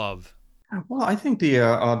cut above. Well, I think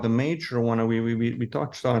the major one we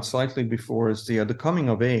touched on slightly before is the coming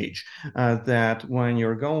of age. That when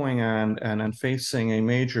you're going and facing a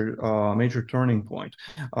major turning point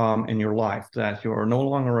in your life, that you're no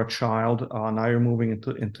longer a child, now you're moving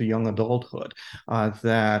into young adulthood.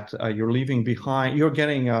 That you're leaving behind, you're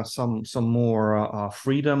getting some more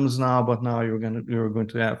freedoms now, but now you're going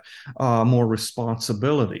to have more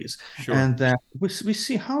responsibilities. Sure. And that we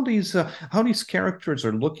see how these characters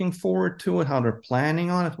are looking forward to it, how they're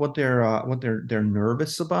planning on it, what they're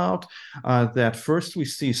nervous about. That first we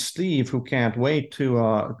see Steve, who can't wait to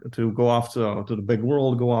go off to the big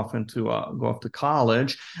world, go off to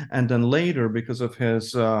college, and then later, because of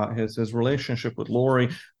his relationship with Lori,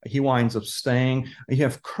 he winds up staying. You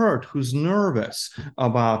have Kurt, who's nervous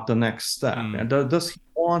about the next step, and does he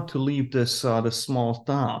want to leave this small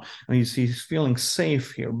town? And he's feeling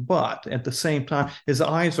safe here, but at the same time, his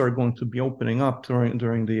eyes are going to be opening up during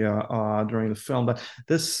the film that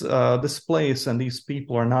this place and these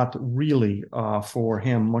people are not really for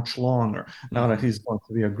him much longer now that he's going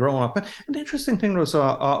to be a grown up. And the interesting thing was,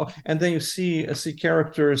 and then you see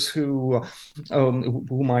characters who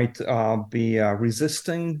might be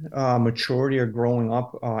resisting maturity or growing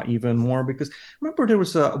up even more, because remember there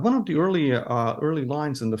was one of the early lines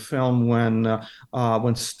lines in the film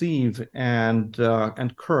when Steve and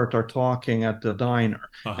Kurt are talking at the diner,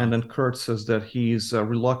 and then Kurt says that he's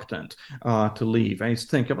reluctant to leave, and he's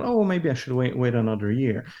thinking, oh, maybe I should wait another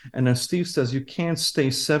year. And then Steve says, you can't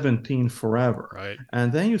stay 17 forever. Right.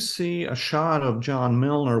 And then you see a shot of John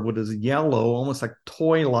Milner with his yellow, almost like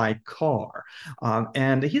toy-like car,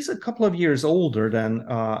 and he's a couple of years older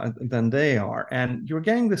than they are, and you're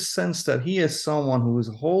getting the sense that he is someone who is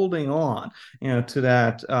holding on, to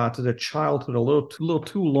the childhood a little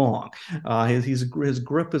too long. His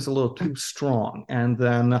grip is a little too strong, and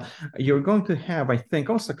then you're going to have, I think,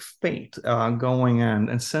 almost like fate going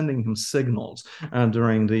and sending him signals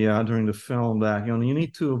during the film that you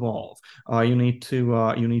need to evolve, you need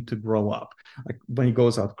to grow up. Like when he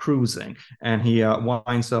goes out cruising and he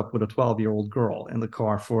winds up with a 12-year-old girl in the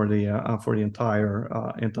car for the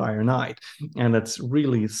entire night, and it's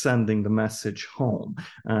really sending the message home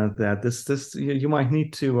that this you might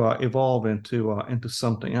need to evolve into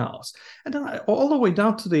something else. And then all the way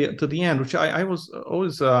down to the end, which I was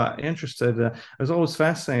always interested, I was always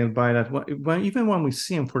fascinated by that. Even when we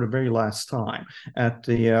see him for the very last time at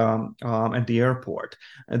the airport,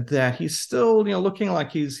 that he's still looking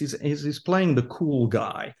like he's playing the cool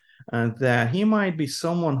guy, and that he might be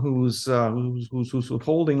someone who's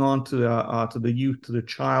holding on to the youth, to the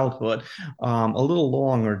childhood, a little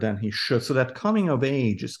longer than he should. So that coming of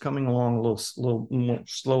age is coming along a little more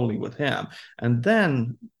slowly with him, and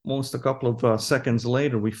then a couple of seconds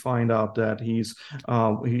later, we find out that he's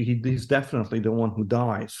definitely the one who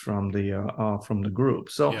dies from the group.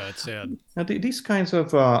 So yeah, it's sad. These kinds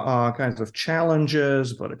of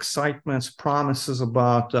challenges, but excitements, promises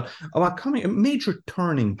about coming major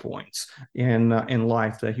turning points in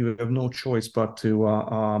life that you have no choice but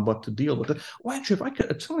to deal with it. Well, actually, if I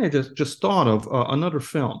could, I just thought of another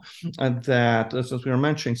film that, since we were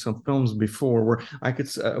mentioning some films before, where I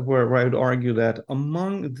would argue that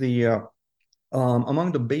among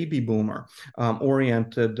the baby boomer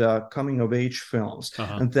oriented coming of age films,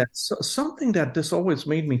 and that's something that this always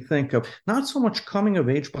made me think of, not so much coming of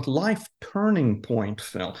age but life turning point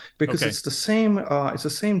film, because it's the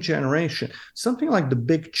same generation, something like The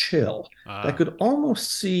Big Chill. I could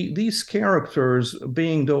almost see these characters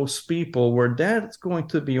being those people where that's going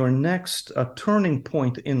to be your next turning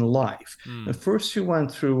point in life. And first you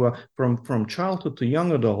went through from childhood to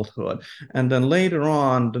young adulthood, and then later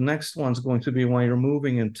on the next one's going to be when you're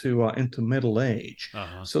moving into middle age.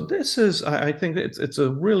 So this is, I think it's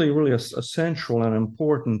a really a central and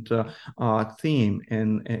important theme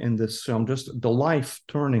in this film, just the life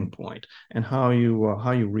turning point and how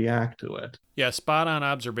you react to it. Yeah, spot on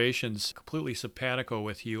observations. Completely simpatico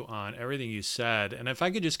with you on everything you said. And if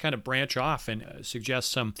I could just kind of branch off and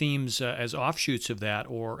suggest some themes as offshoots of that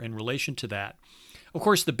or in relation to that. Of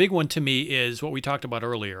course, the big one to me is what we talked about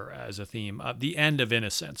earlier as a theme, the end of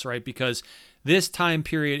innocence, right? Because this time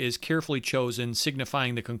period is carefully chosen,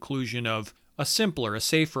 signifying the conclusion of a simpler, a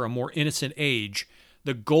safer, a more innocent age,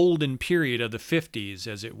 the golden period of the 50s,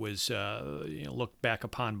 as it was looked back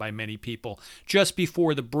upon by many people, just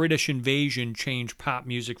before the British invasion changed pop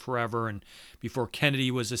music forever and before Kennedy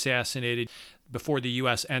was assassinated, before the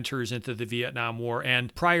U.S. enters into the Vietnam War,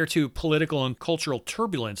 and prior to political and cultural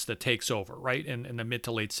turbulence that takes over, right, in the mid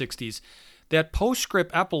to late 60s. That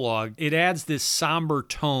postscript epilogue, it adds this somber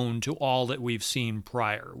tone to all that we've seen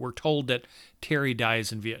prior. We're told that Terry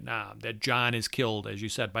dies in Vietnam, that John is killed, as you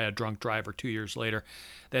said, by a drunk driver 2 years later,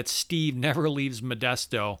 that Steve never leaves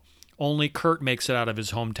Modesto. Only Kurt makes it out of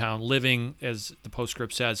his hometown, living, as the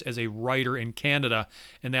postscript says, as a writer in Canada,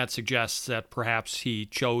 and that suggests that perhaps he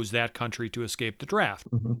chose that country to escape the draft.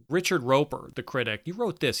 Richard Roper, the critic, he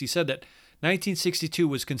wrote this. He said that 1962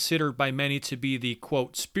 was considered by many to be the,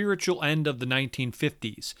 quote, spiritual end of the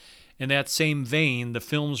 1950s. In that same vein, the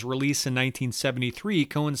film's release in 1973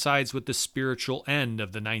 coincides with the spiritual end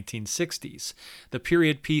of the 1960s. The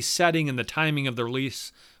period piece setting and the timing of the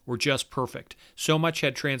release were just perfect. So much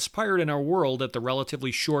had transpired in our world at the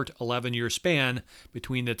relatively short 11-year span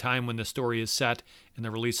between the time when the story is set and the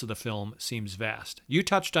release of the film seems vast. You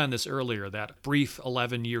touched on this earlier, that brief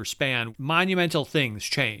 11-year span. Monumental things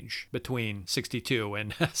change between 62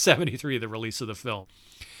 and 73, the release of the film.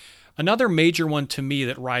 Another major one to me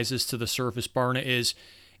that rises to the surface, Barna, is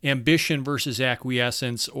ambition versus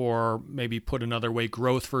acquiescence, or maybe put another way,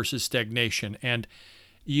 growth versus stagnation. And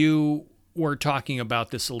you were talking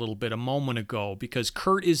about this a little bit a moment ago, because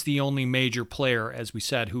Kurt is the only major player, as we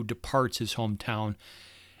said, who departs his hometown.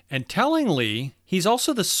 And tellingly, he's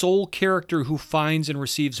also the sole character who finds and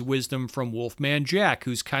receives wisdom from Wolfman Jack,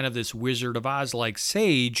 who's kind of this Wizard of Oz-like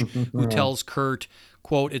sage who tells Kurt,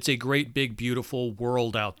 quote, it's a great, big, beautiful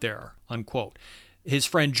world out there, unquote. His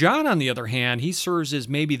friend John, on the other hand, he serves as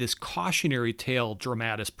maybe this cautionary tale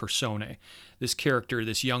dramatis personae. This character,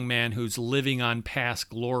 this young man who's living on past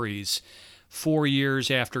glories. 4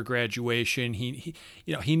 years after graduation, he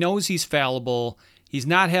knows he's fallible. He's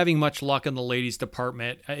not having much luck in the ladies'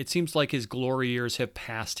 department. It seems like his glory years have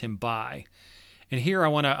passed him by. And here I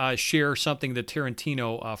want to share something that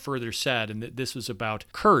Tarantino further said, and this was about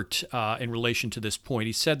Kurt in relation to this point.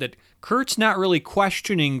 He said that Kurt's not really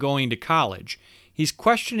questioning going to college. He's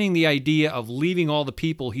questioning the idea of leaving all the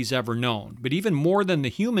people he's ever known. But even more than the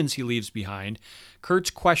humans he leaves behind,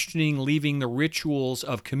 Kurt's questioning leaving the rituals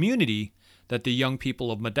of community that the young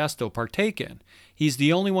people of Modesto partake in. He's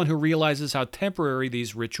the only one who realizes how temporary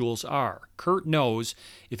these rituals are. Kurt knows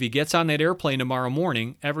if he gets on that airplane tomorrow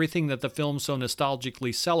morning, everything that the film so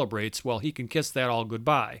nostalgically celebrates, well, he can kiss that all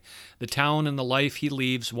goodbye. The town and the life he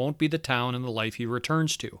leaves won't be the town and the life he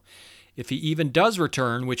returns to. If he even does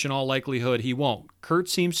return, which in all likelihood he won't, Kurt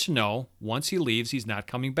seems to know once he leaves, he's not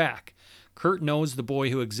coming back. Kurt knows the boy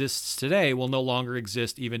who exists today will no longer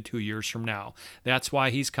exist even 2 years from now. That's why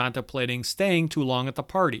he's contemplating staying too long at the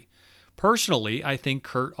party. Personally, I think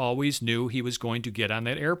Kurt always knew he was going to get on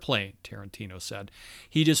that airplane, Tarantino said.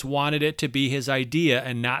 He just wanted it to be his idea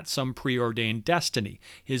and not some preordained destiny.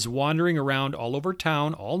 His wandering around all over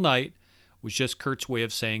town all night was just Kurt's way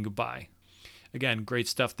of saying goodbye. Again, great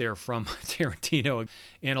stuff there from Tarantino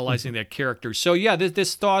analyzing that character. So yeah,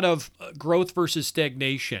 this thought of growth versus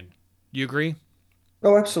stagnation. You agree?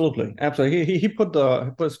 Oh, absolutely, absolutely. He put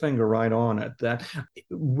his finger right on it. That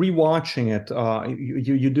rewatching it,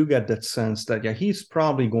 you do get that sense that he's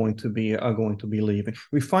probably going to be leaving.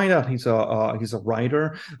 We find out he's a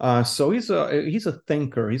writer, so he's a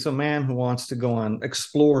thinker. He's a man who wants to go and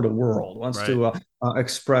explore the world, wants to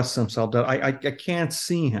express himself. That I can't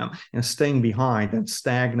see him and staying behind and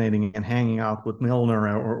stagnating and hanging out with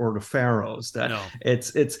Milner or the Pharaohs. That it's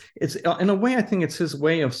in a way, I think it's his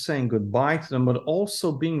way of saying goodbye to them, but also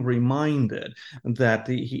being reminded that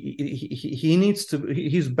he needs to.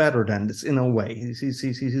 He's better than this in a way.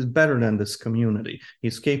 He's better than this community.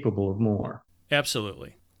 He's capable of more.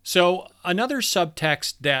 Absolutely. So another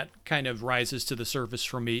subtext that kind of rises to the surface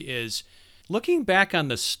for me is looking back on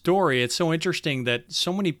the story. It's so interesting that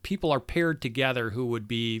so many people are paired together who would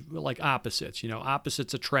be like opposites.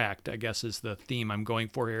 Opposites attract, I guess, is the theme I'm going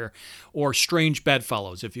for here, or strange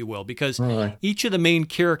bedfellows, if you will, because each of the main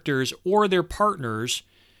characters or their partners,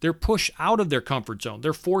 they're pushed out of their comfort zone.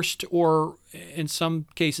 They're forced, or in some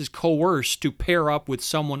cases coerced, to pair up with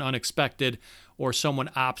someone unexpected or someone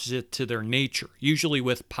opposite to their nature, usually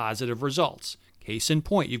with positive results. Case in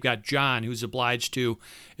point, you've got John, who's obliged to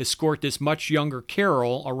escort this much younger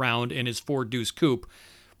Carol around in his Ford Deuce coupe.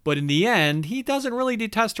 But in the end, he doesn't really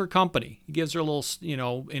detest her company. He gives her a little,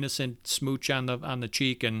 innocent smooch on the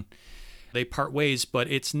cheek, and they part ways. But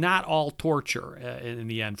it's not all torture in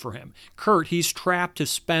the end for him. Kurt, he's trapped to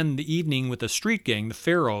spend the evening with a street gang, the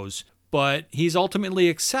Pharaohs. But he's ultimately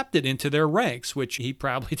accepted into their ranks, which he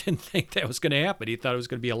probably didn't think that was going to happen. He thought it was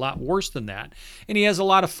going to be a lot worse than that. And he has a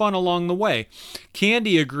lot of fun along the way.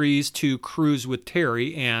 Candy agrees to cruise with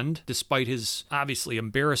Terry, and despite his obviously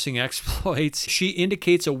embarrassing exploits, she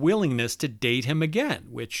indicates a willingness to date him again,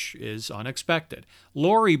 which is unexpected.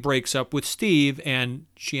 Lori breaks up with Steve, and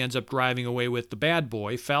she ends up driving away with the bad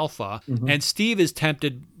boy, Falfa. Mm-hmm. And Steve is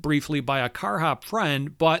tempted briefly by a car hop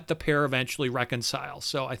friend, but the pair eventually reconcile.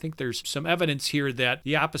 So I think there's some evidence here that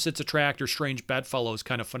the opposites attract or strange bedfellows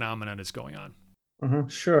kind of phenomenon is going on. Mm-hmm,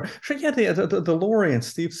 sure. Yeah, the Lori and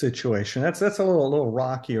Steve situation, that's a little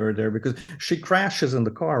rockier there, because she crashes in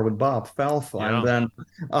the car with Bob Falfa,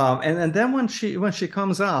 and then when she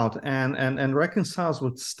comes out and reconciles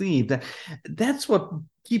with Steve, that's what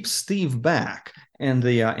keeps Steve back in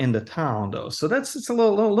the town, though. So it's a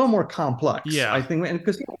little more complex. Yeah, I think,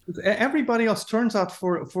 because everybody else turns out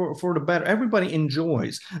for the better. Everybody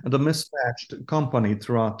enjoys the mismatched company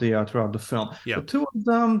throughout the film. Yeah. The two of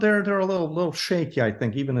them, they're a little shaky, I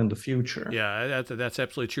think, even in the future. Yeah, that's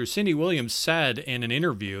absolutely true. Cindy Williams said in an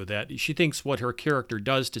interview that she thinks what her character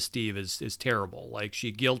does to Steve is terrible. Like,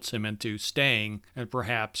 she guilts him into staying and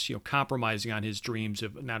perhaps compromising on his dreams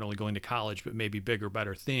of not only going to college but maybe bigger,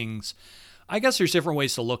 better things. I guess there's different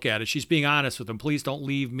ways to look at it. She's being honest with him. Please don't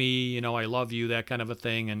leave me. I love you, that kind of a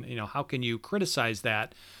thing. And, how can you criticize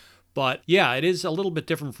that? But yeah, it is a little bit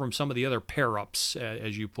different from some of the other pair-ups,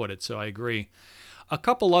 as you put it. So I agree. A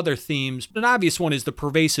couple other themes. An obvious one is the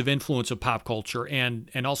pervasive influence of pop culture and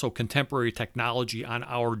also contemporary technology on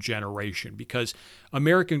our generation, because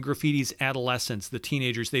American Graffiti's adolescents, the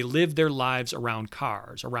teenagers, they live their lives around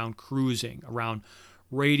cars, around cruising, around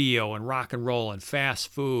radio and rock and roll and fast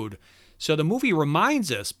food. So the movie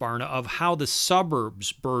reminds us, Barna, of how the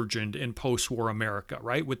suburbs burgeoned in post-war America,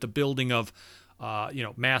 right? With the building of,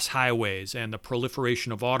 mass highways and the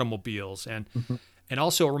proliferation of automobiles. And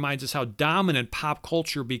also it reminds us how dominant pop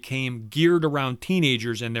culture became geared around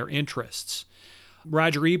teenagers and their interests.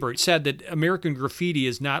 Roger Ebert said that American Graffiti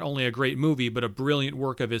is not only a great movie, but a brilliant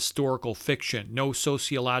work of historical fiction. No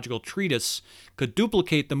sociological treatise could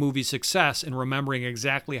duplicate the movie's success in remembering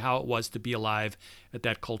exactly how it was to be alive at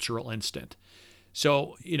that cultural instant.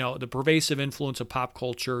 So, the pervasive influence of pop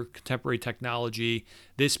culture, contemporary technology,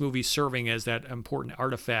 this movie serving as that important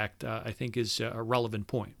artifact, I think is a relevant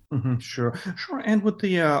point. Sure. And with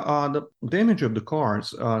the image of the cars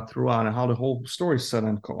throughout and how the whole story is set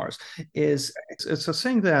in cars it's a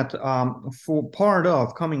saying that for part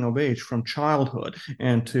of coming of age from childhood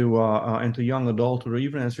and into young adulthood, or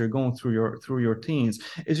even as you're going through your teens,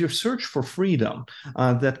 is your search for freedom.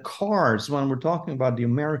 That cars, when we're talking about the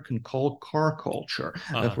American car culture,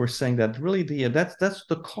 that we're saying that really that's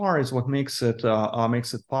the car is what makes it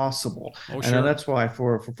possible. Oh, and that's why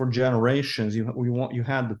for generations you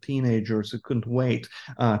had the teenagers who couldn't wait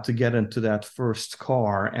to get into that first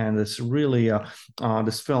car, and this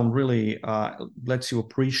film really lets you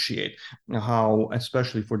appreciate how,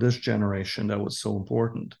 especially for this generation, that was so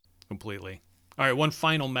important. Completely. All right, one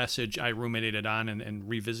final message I ruminated on and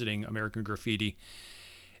revisiting American Graffiti,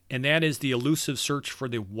 and that is the elusive search for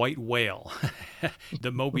the white whale,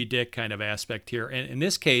 the Moby Dick kind of aspect here. And in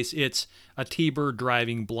this case, it's a T-Bird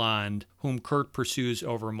driving blonde whom Kurt pursues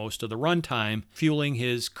over most of the runtime, fueling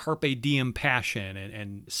his carpe diem passion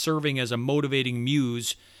and serving as a motivating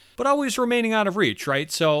muse, but always remaining out of reach,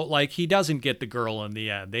 right? So, he doesn't get the girl in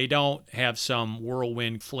the end. They don't have some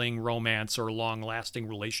whirlwind fling romance or long-lasting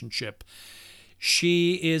relationship.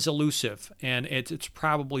 She is elusive, and it's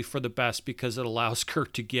probably for the best because it allows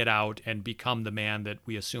Kurt to get out and become the man that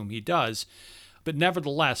we assume he does. But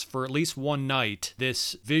nevertheless, for at least one night,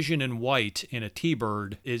 this vision in white in a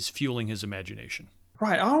T-Bird is fueling his imagination.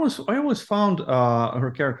 Right. I always found her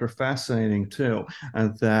character fascinating too,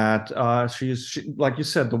 and that she's like you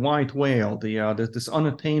said, the white whale, this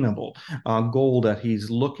unattainable goal that he's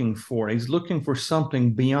looking for. He's looking for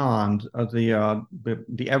something beyond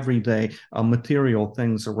the everyday material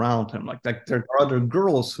things around him. Like there are other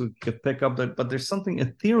girls who could pick up that, but there's something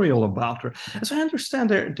ethereal about her. As I understand,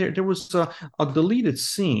 there was a deleted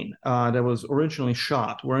scene that was originally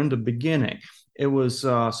shot, where in the beginning it was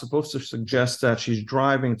supposed to suggest that she's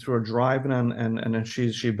driving through a drive-in and then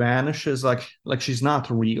she vanishes like she's not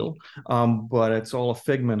real, but it's all a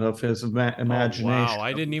figment of his imagination. Oh, wow,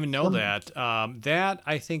 I didn't even know that. That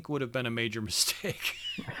I think would have been a major mistake.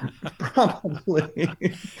 Probably.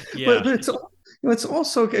 Yeah. But it's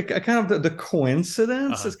also kind of the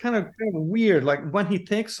coincidence. It's kind of weird. Like when he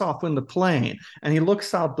takes off in the plane and he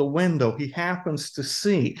looks out the window, he happens to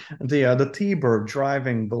see the T-Bird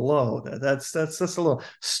driving below. That's just a little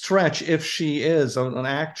stretch if she is an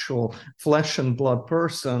actual flesh and blood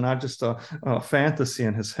person, not just a fantasy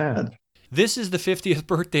in his head. This is the 50th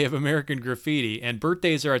birthday of American Graffiti, and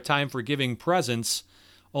birthdays are a time for giving presents.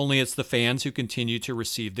 Only it's the fans who continue to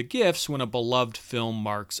receive the gifts when a beloved film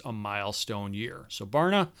marks a milestone year. So,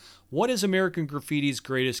 Barna, what is American Graffiti's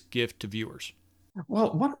greatest gift to viewers?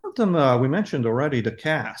 Well, one of them we mentioned already, the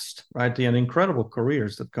cast, right? The incredible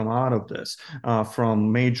careers that come out of this, from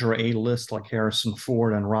major A-list like Harrison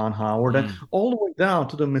Ford and Ron Howard, and all the way down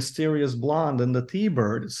to the mysterious blonde and the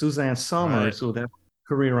T-Bird, Suzanne Summers, who then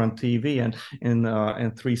career on TV and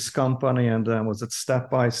in Three's Company, and was it Step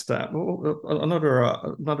by Step,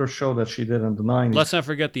 another show that she did in the 90s. Let's not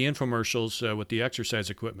forget the infomercials with the exercise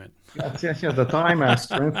equipment. Yeah, the Time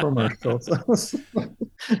Master infomercials.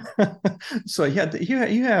 So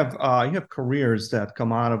you have careers that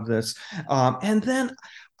come out of this, and then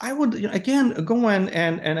I would again go in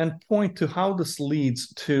and point to how this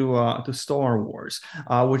leads to Star Wars,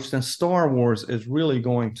 which then Star Wars is really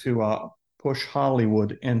going to push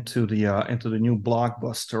Hollywood into the new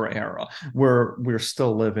blockbuster era where we're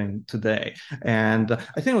still living today. And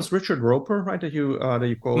I think it was Richard Roper, right, that you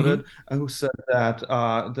quoted, who said that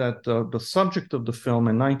the subject of the film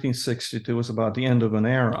in 1962 was about the end of an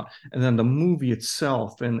era, and then the movie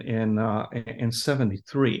itself in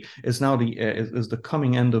 73 is now the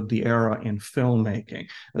coming end of the era in filmmaking.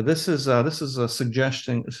 This is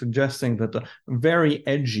suggesting that the very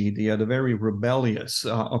edgy, the very rebellious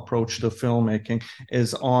approach to film filmmaking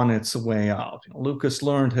is on its way out. Lucas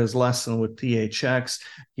learned his lesson with THX.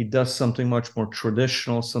 He does something much more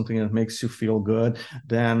traditional, something that makes you feel good.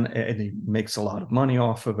 Then and he makes a lot of money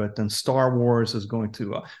off of it. Then Star Wars is going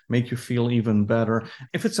to make you feel even better.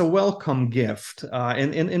 If it's a welcome gift,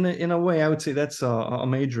 in a way, I would say that's a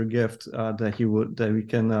major gift that we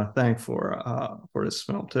can thank for this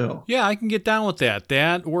film too. Yeah, I can get down with that.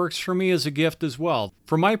 That works for me as a gift as well.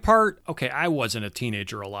 For my part, okay, I wasn't a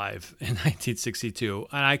teenager alive in 1962,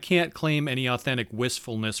 and I can't claim any authentic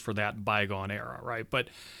wistfulness for that bygone era, right? But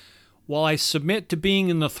while I submit to being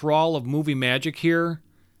in the thrall of movie magic here,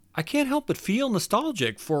 I can't help but feel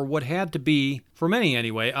nostalgic for what had to be, for many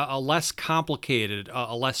anyway, a less complicated,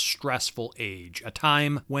 a less stressful age. A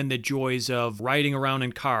time when the joys of riding around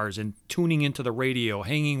in cars and tuning into the radio,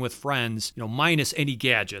 hanging with friends, minus any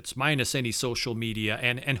gadgets, minus any social media,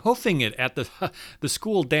 and hoofing it at the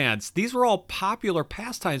school dance, these were all popular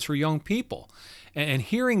pastimes for young people. And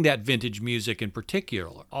hearing that vintage music in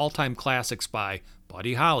particular, all-time classics by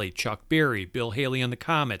Buddy Holly, Chuck Berry, Bill Haley and the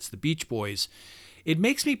Comets, the Beach Boys, it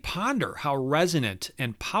makes me ponder how resonant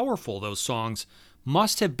and powerful those songs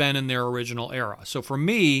must have been in their original era. So for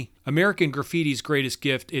me, American Graffiti's greatest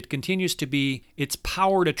gift, it continues to be its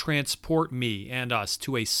power to transport me and us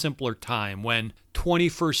to a simpler time when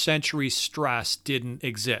 21st century stress didn't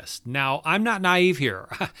exist. Now, I'm not naive here.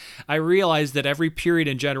 I realize that every period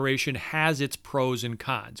and generation has its pros and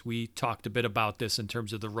cons. We talked a bit about this in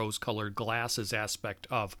terms of the rose-colored glasses aspect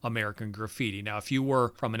of American Graffiti. Now, if you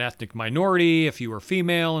were from an ethnic minority, if you were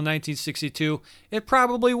female in 1962, it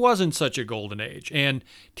probably wasn't such a golden age. And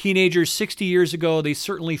teenagers 60 years ago, they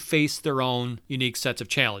certainly faced their own unique sets of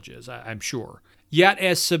challenges, I'm sure. Yet,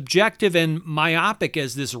 as subjective and myopic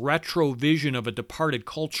as this retro vision of a departed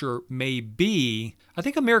culture may be, I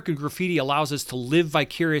think American Graffiti allows us to live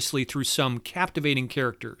vicariously through some captivating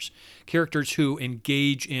characters who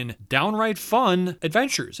engage in downright fun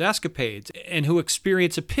adventures, escapades, and who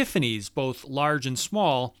experience epiphanies, both large and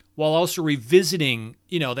small, while also revisiting,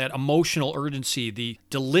 that emotional urgency, the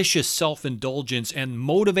delicious self-indulgence, and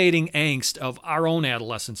motivating angst of our own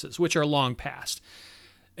adolescences, which are long past.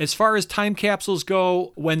 As far as time capsules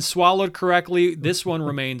go, when swallowed correctly, this one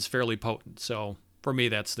remains fairly potent. So for me,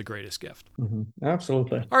 that's the greatest gift. Mm-hmm.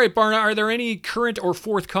 Absolutely. All right, Barna, are there any current or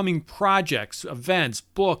forthcoming projects, events,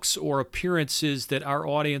 books, or appearances that our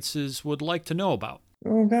audiences would like to know about?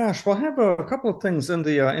 Oh gosh, well, I have a couple of things in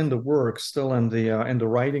the works, still in the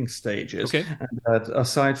writing stages. Okay. And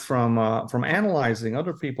aside from analyzing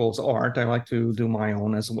other people's art, I like to do my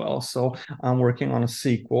own as well. So I'm working on a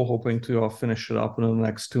sequel, hoping to finish it up in the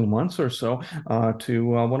next 2 months or so to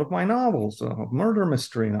one of my novels, a murder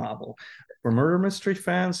mystery novel. For murder mystery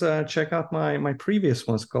fans, check out my previous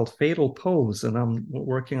one. It's called Fatal Pose, and I'm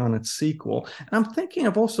working on its sequel. And I'm thinking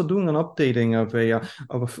of also doing an updating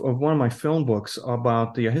of one of my film books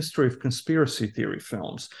about the history of conspiracy theory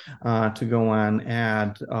films to go and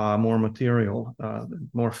add more material,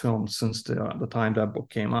 more films since the time that book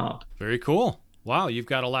came out. Very cool. Wow, you've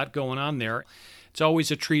got a lot going on there. It's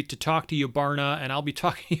always a treat to talk to you, Barna, and I'll be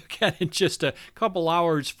talking to you again in just a couple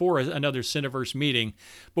hours for another Cineverse meeting.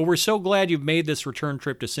 But we're so glad you've made this return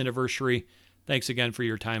trip to Cineversary. Thanks again for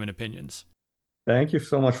your time and opinions. Thank you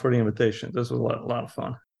so much for the invitation. This was a lot of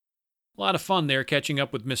fun. A lot of fun there catching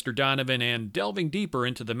up with Mr. Donovan and delving deeper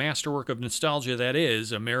into the masterwork of nostalgia that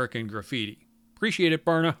is American Graffiti. Appreciate it,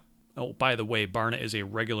 Barna. Oh, by the way, Barna is a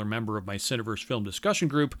regular member of my Cineverse film discussion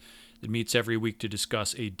group that meets every week to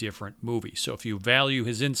discuss a different movie. So if you value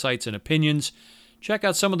his insights and opinions, check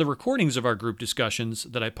out some of the recordings of our group discussions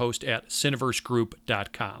that I post at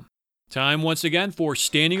cineversegroup.com. Time once again for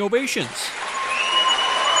standing ovations.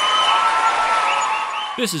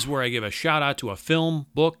 This is where I give a shout out to a film,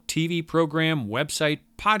 book, TV program, website,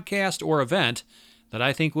 podcast, or event that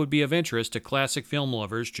I think would be of interest to classic film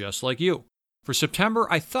lovers just like you. For September,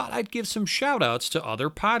 I thought I'd give some shout-outs to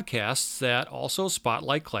other podcasts that also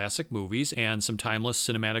spotlight classic movies and some timeless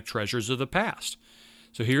cinematic treasures of the past.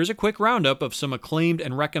 So here's a quick roundup of some acclaimed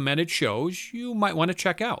and recommended shows you might want to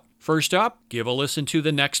check out. First up, give a listen to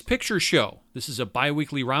The Next Picture Show. This is a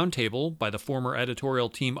bi-weekly roundtable by the former editorial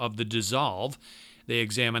team of The Dissolve. They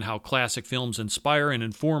examine how classic films inspire and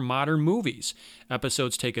inform modern movies.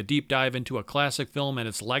 Episodes take a deep dive into a classic film and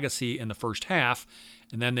its legacy in the first half,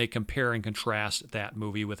 and then they compare and contrast that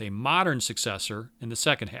movie with a modern successor in the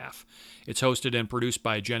second half. It's hosted and produced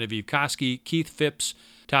by Genevieve Koski, Keith Phipps,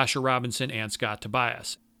 Tasha Robinson, and Scott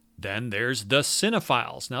Tobias. Then there's The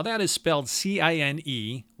Cinephiles. Now that is spelled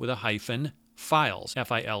C-I-N-E with a hyphen, files,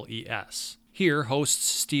 F-I-L-E-S. Here, hosts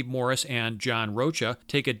Steve Morris and John Rocha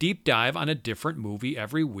take a deep dive on a different movie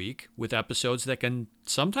every week with episodes that can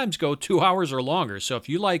sometimes go 2 hours or longer. So if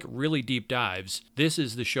you like really deep dives, this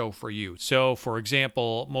is the show for you. So, for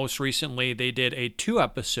example, most recently they did a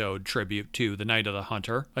 2-episode tribute to The Night of the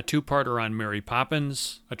Hunter, a 2-parter on Mary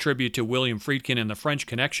Poppins, a tribute to William Friedkin and the French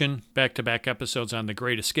Connection, back-to-back episodes on The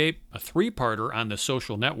Great Escape, a 3-parter on The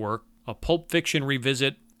Social Network, a Pulp Fiction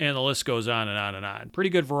revisit, and the list goes on and on and on. Pretty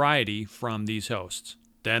good variety from these hosts.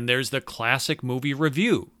 Then there's the Classic Movie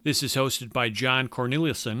Review. This is hosted by John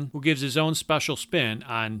Corneliuson, who gives his own special spin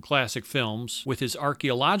on classic films with his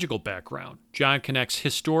archaeological background. John connects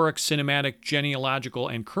historic, cinematic, genealogical,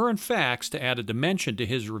 and current facts to add a dimension to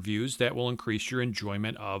his reviews that will increase your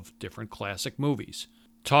enjoyment of different classic movies.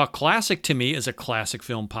 Talk Classic to Me is a classic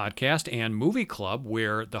film podcast and movie club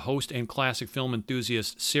where the host and classic film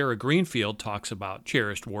enthusiast Sarah Greenfield talks about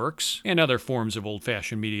cherished works and other forms of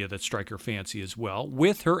old-fashioned media that strike her fancy as well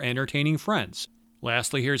with her entertaining friends.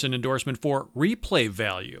 Lastly, here's an endorsement for Replay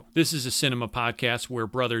Value. This is a cinema podcast where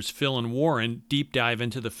brothers Phil and Warren deep dive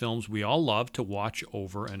into the films we all love to watch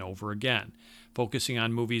over and over again. Focusing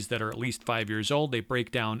on movies that are at least 5 years old, they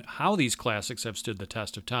break down how these classics have stood the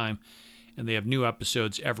test of time, and they have new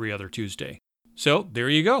episodes every other Tuesday. So there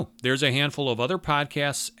you go. There's a handful of other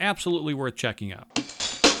podcasts absolutely worth checking out.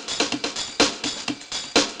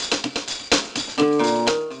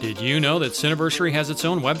 Did you know that Cineversary has its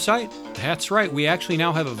own website? That's right, we actually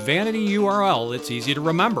now have a vanity URL that's easy to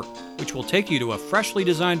remember, which will take you to a freshly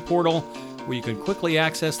designed portal where you can quickly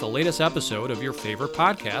access the latest episode of your favorite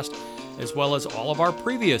podcast, as well as all of our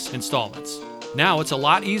previous installments. Now it's a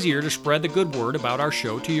lot easier to spread the good word about our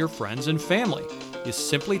show to your friends and family. You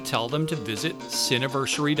simply tell them to visit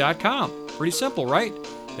Cineversary.com. Pretty simple, right?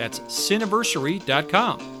 That's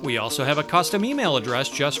Cineversary.com. We also have a custom email address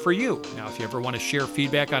just for you. Now, if you ever want to share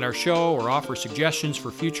feedback on our show or offer suggestions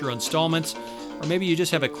for future installments, or maybe you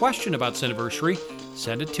just have a question about Cineversary,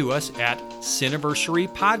 send it to us at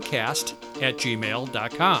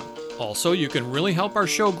cineversarypodcast@gmail.com. Also, you can really help our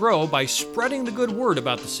show grow by spreading the good word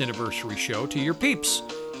about the Cineversary show to your peeps.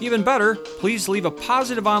 Even better, please leave a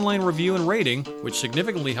positive online review and rating, which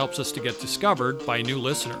significantly helps us to get discovered by new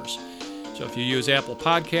listeners. So if you use Apple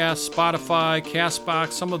Podcasts, Spotify,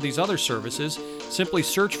 CastBox, some of these other services, simply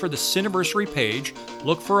search for the Cineversary page,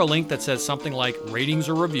 look for a link that says something like ratings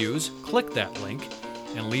or reviews, click that link,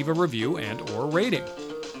 and leave a review and or rating.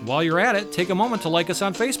 While you're at it, take a moment to like us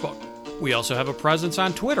on Facebook. We also have a presence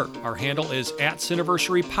on Twitter. Our handle is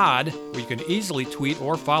 @CineversaryPod, where you can easily tweet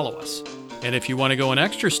or follow us. And if you want to go an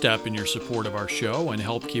extra step in your support of our show and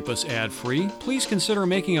help keep us ad-free, please consider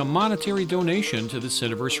making a monetary donation to the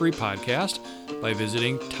Cineversary podcast by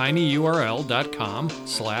visiting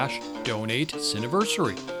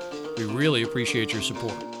tinyurl.com/donate-cineversary. We really appreciate your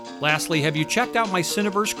support. Lastly, have you checked out my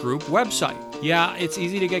Cineverse Group website? Yeah, it's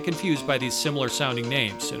easy to get confused by these similar sounding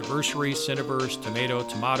names, Cineversary, Cineverse, Tomato.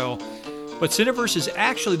 But Cineverse is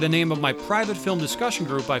actually the name of my private film discussion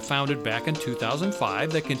group I founded back in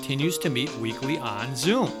 2005 that continues to meet weekly on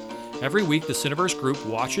Zoom. Every week, the Cineverse group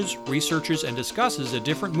watches, researches, and discusses a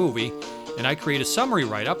different movie, and I create a summary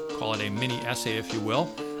write-up, call it a mini essay if you will,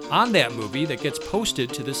 on that movie that gets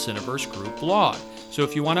posted to the Cineverse group blog. So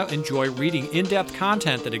if you want to enjoy reading in-depth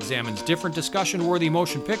content that examines different discussion-worthy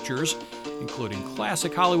motion pictures, including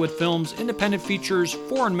classic Hollywood films, independent features,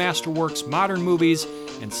 foreign masterworks, modern movies,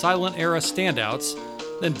 and silent-era standouts,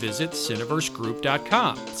 then visit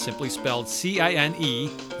cineversegroup.com. It's simply spelled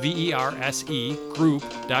CINEVERSE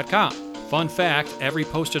group.com. Fun fact, every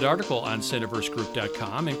posted article on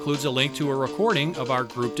cineversegroup.com includes a link to a recording of our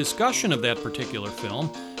group discussion of that particular film,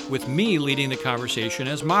 with me leading the conversation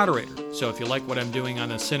as moderator. So if you like what I'm doing on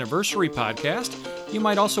the Cineversary podcast, you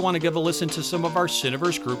might also want to give a listen to some of our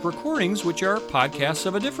Cineverse Group recordings, which are podcasts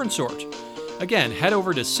of a different sort. Again, head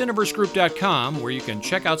over to cineversegroup.com where you can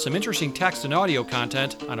check out some interesting text and audio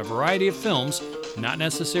content on a variety of films, not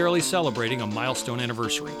necessarily celebrating a milestone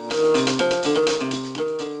anniversary.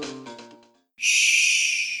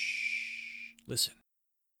 Shh. Listen.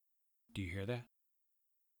 Do you hear that?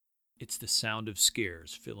 It's the sound of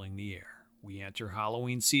scares filling the air. We enter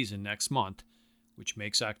Halloween season next month, which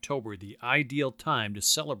makes October the ideal time to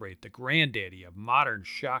celebrate the granddaddy of modern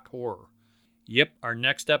shock horror. Yep, our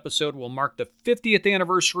next episode will mark the 50th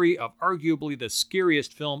anniversary of arguably the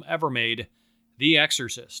scariest film ever made, The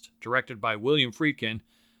Exorcist, directed by William Friedkin,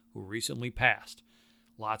 who recently passed.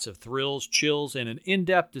 Lots of thrills, chills, and an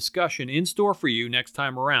in-depth discussion in store for you next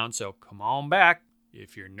time around, so come on back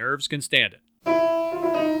if your nerves can stand it.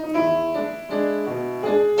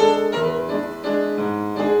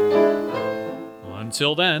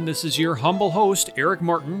 Until then, this is your humble host, Eric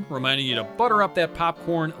Martin, reminding you to butter up that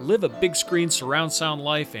popcorn, live a big screen surround sound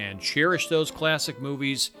life, and cherish those classic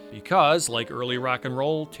movies because, like early rock and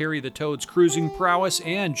roll, Terry the Toad's cruising prowess,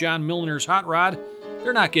 and John Milner's hot rod,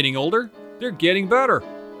 they're not getting older, they're getting better.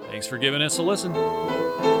 Thanks for giving us a listen.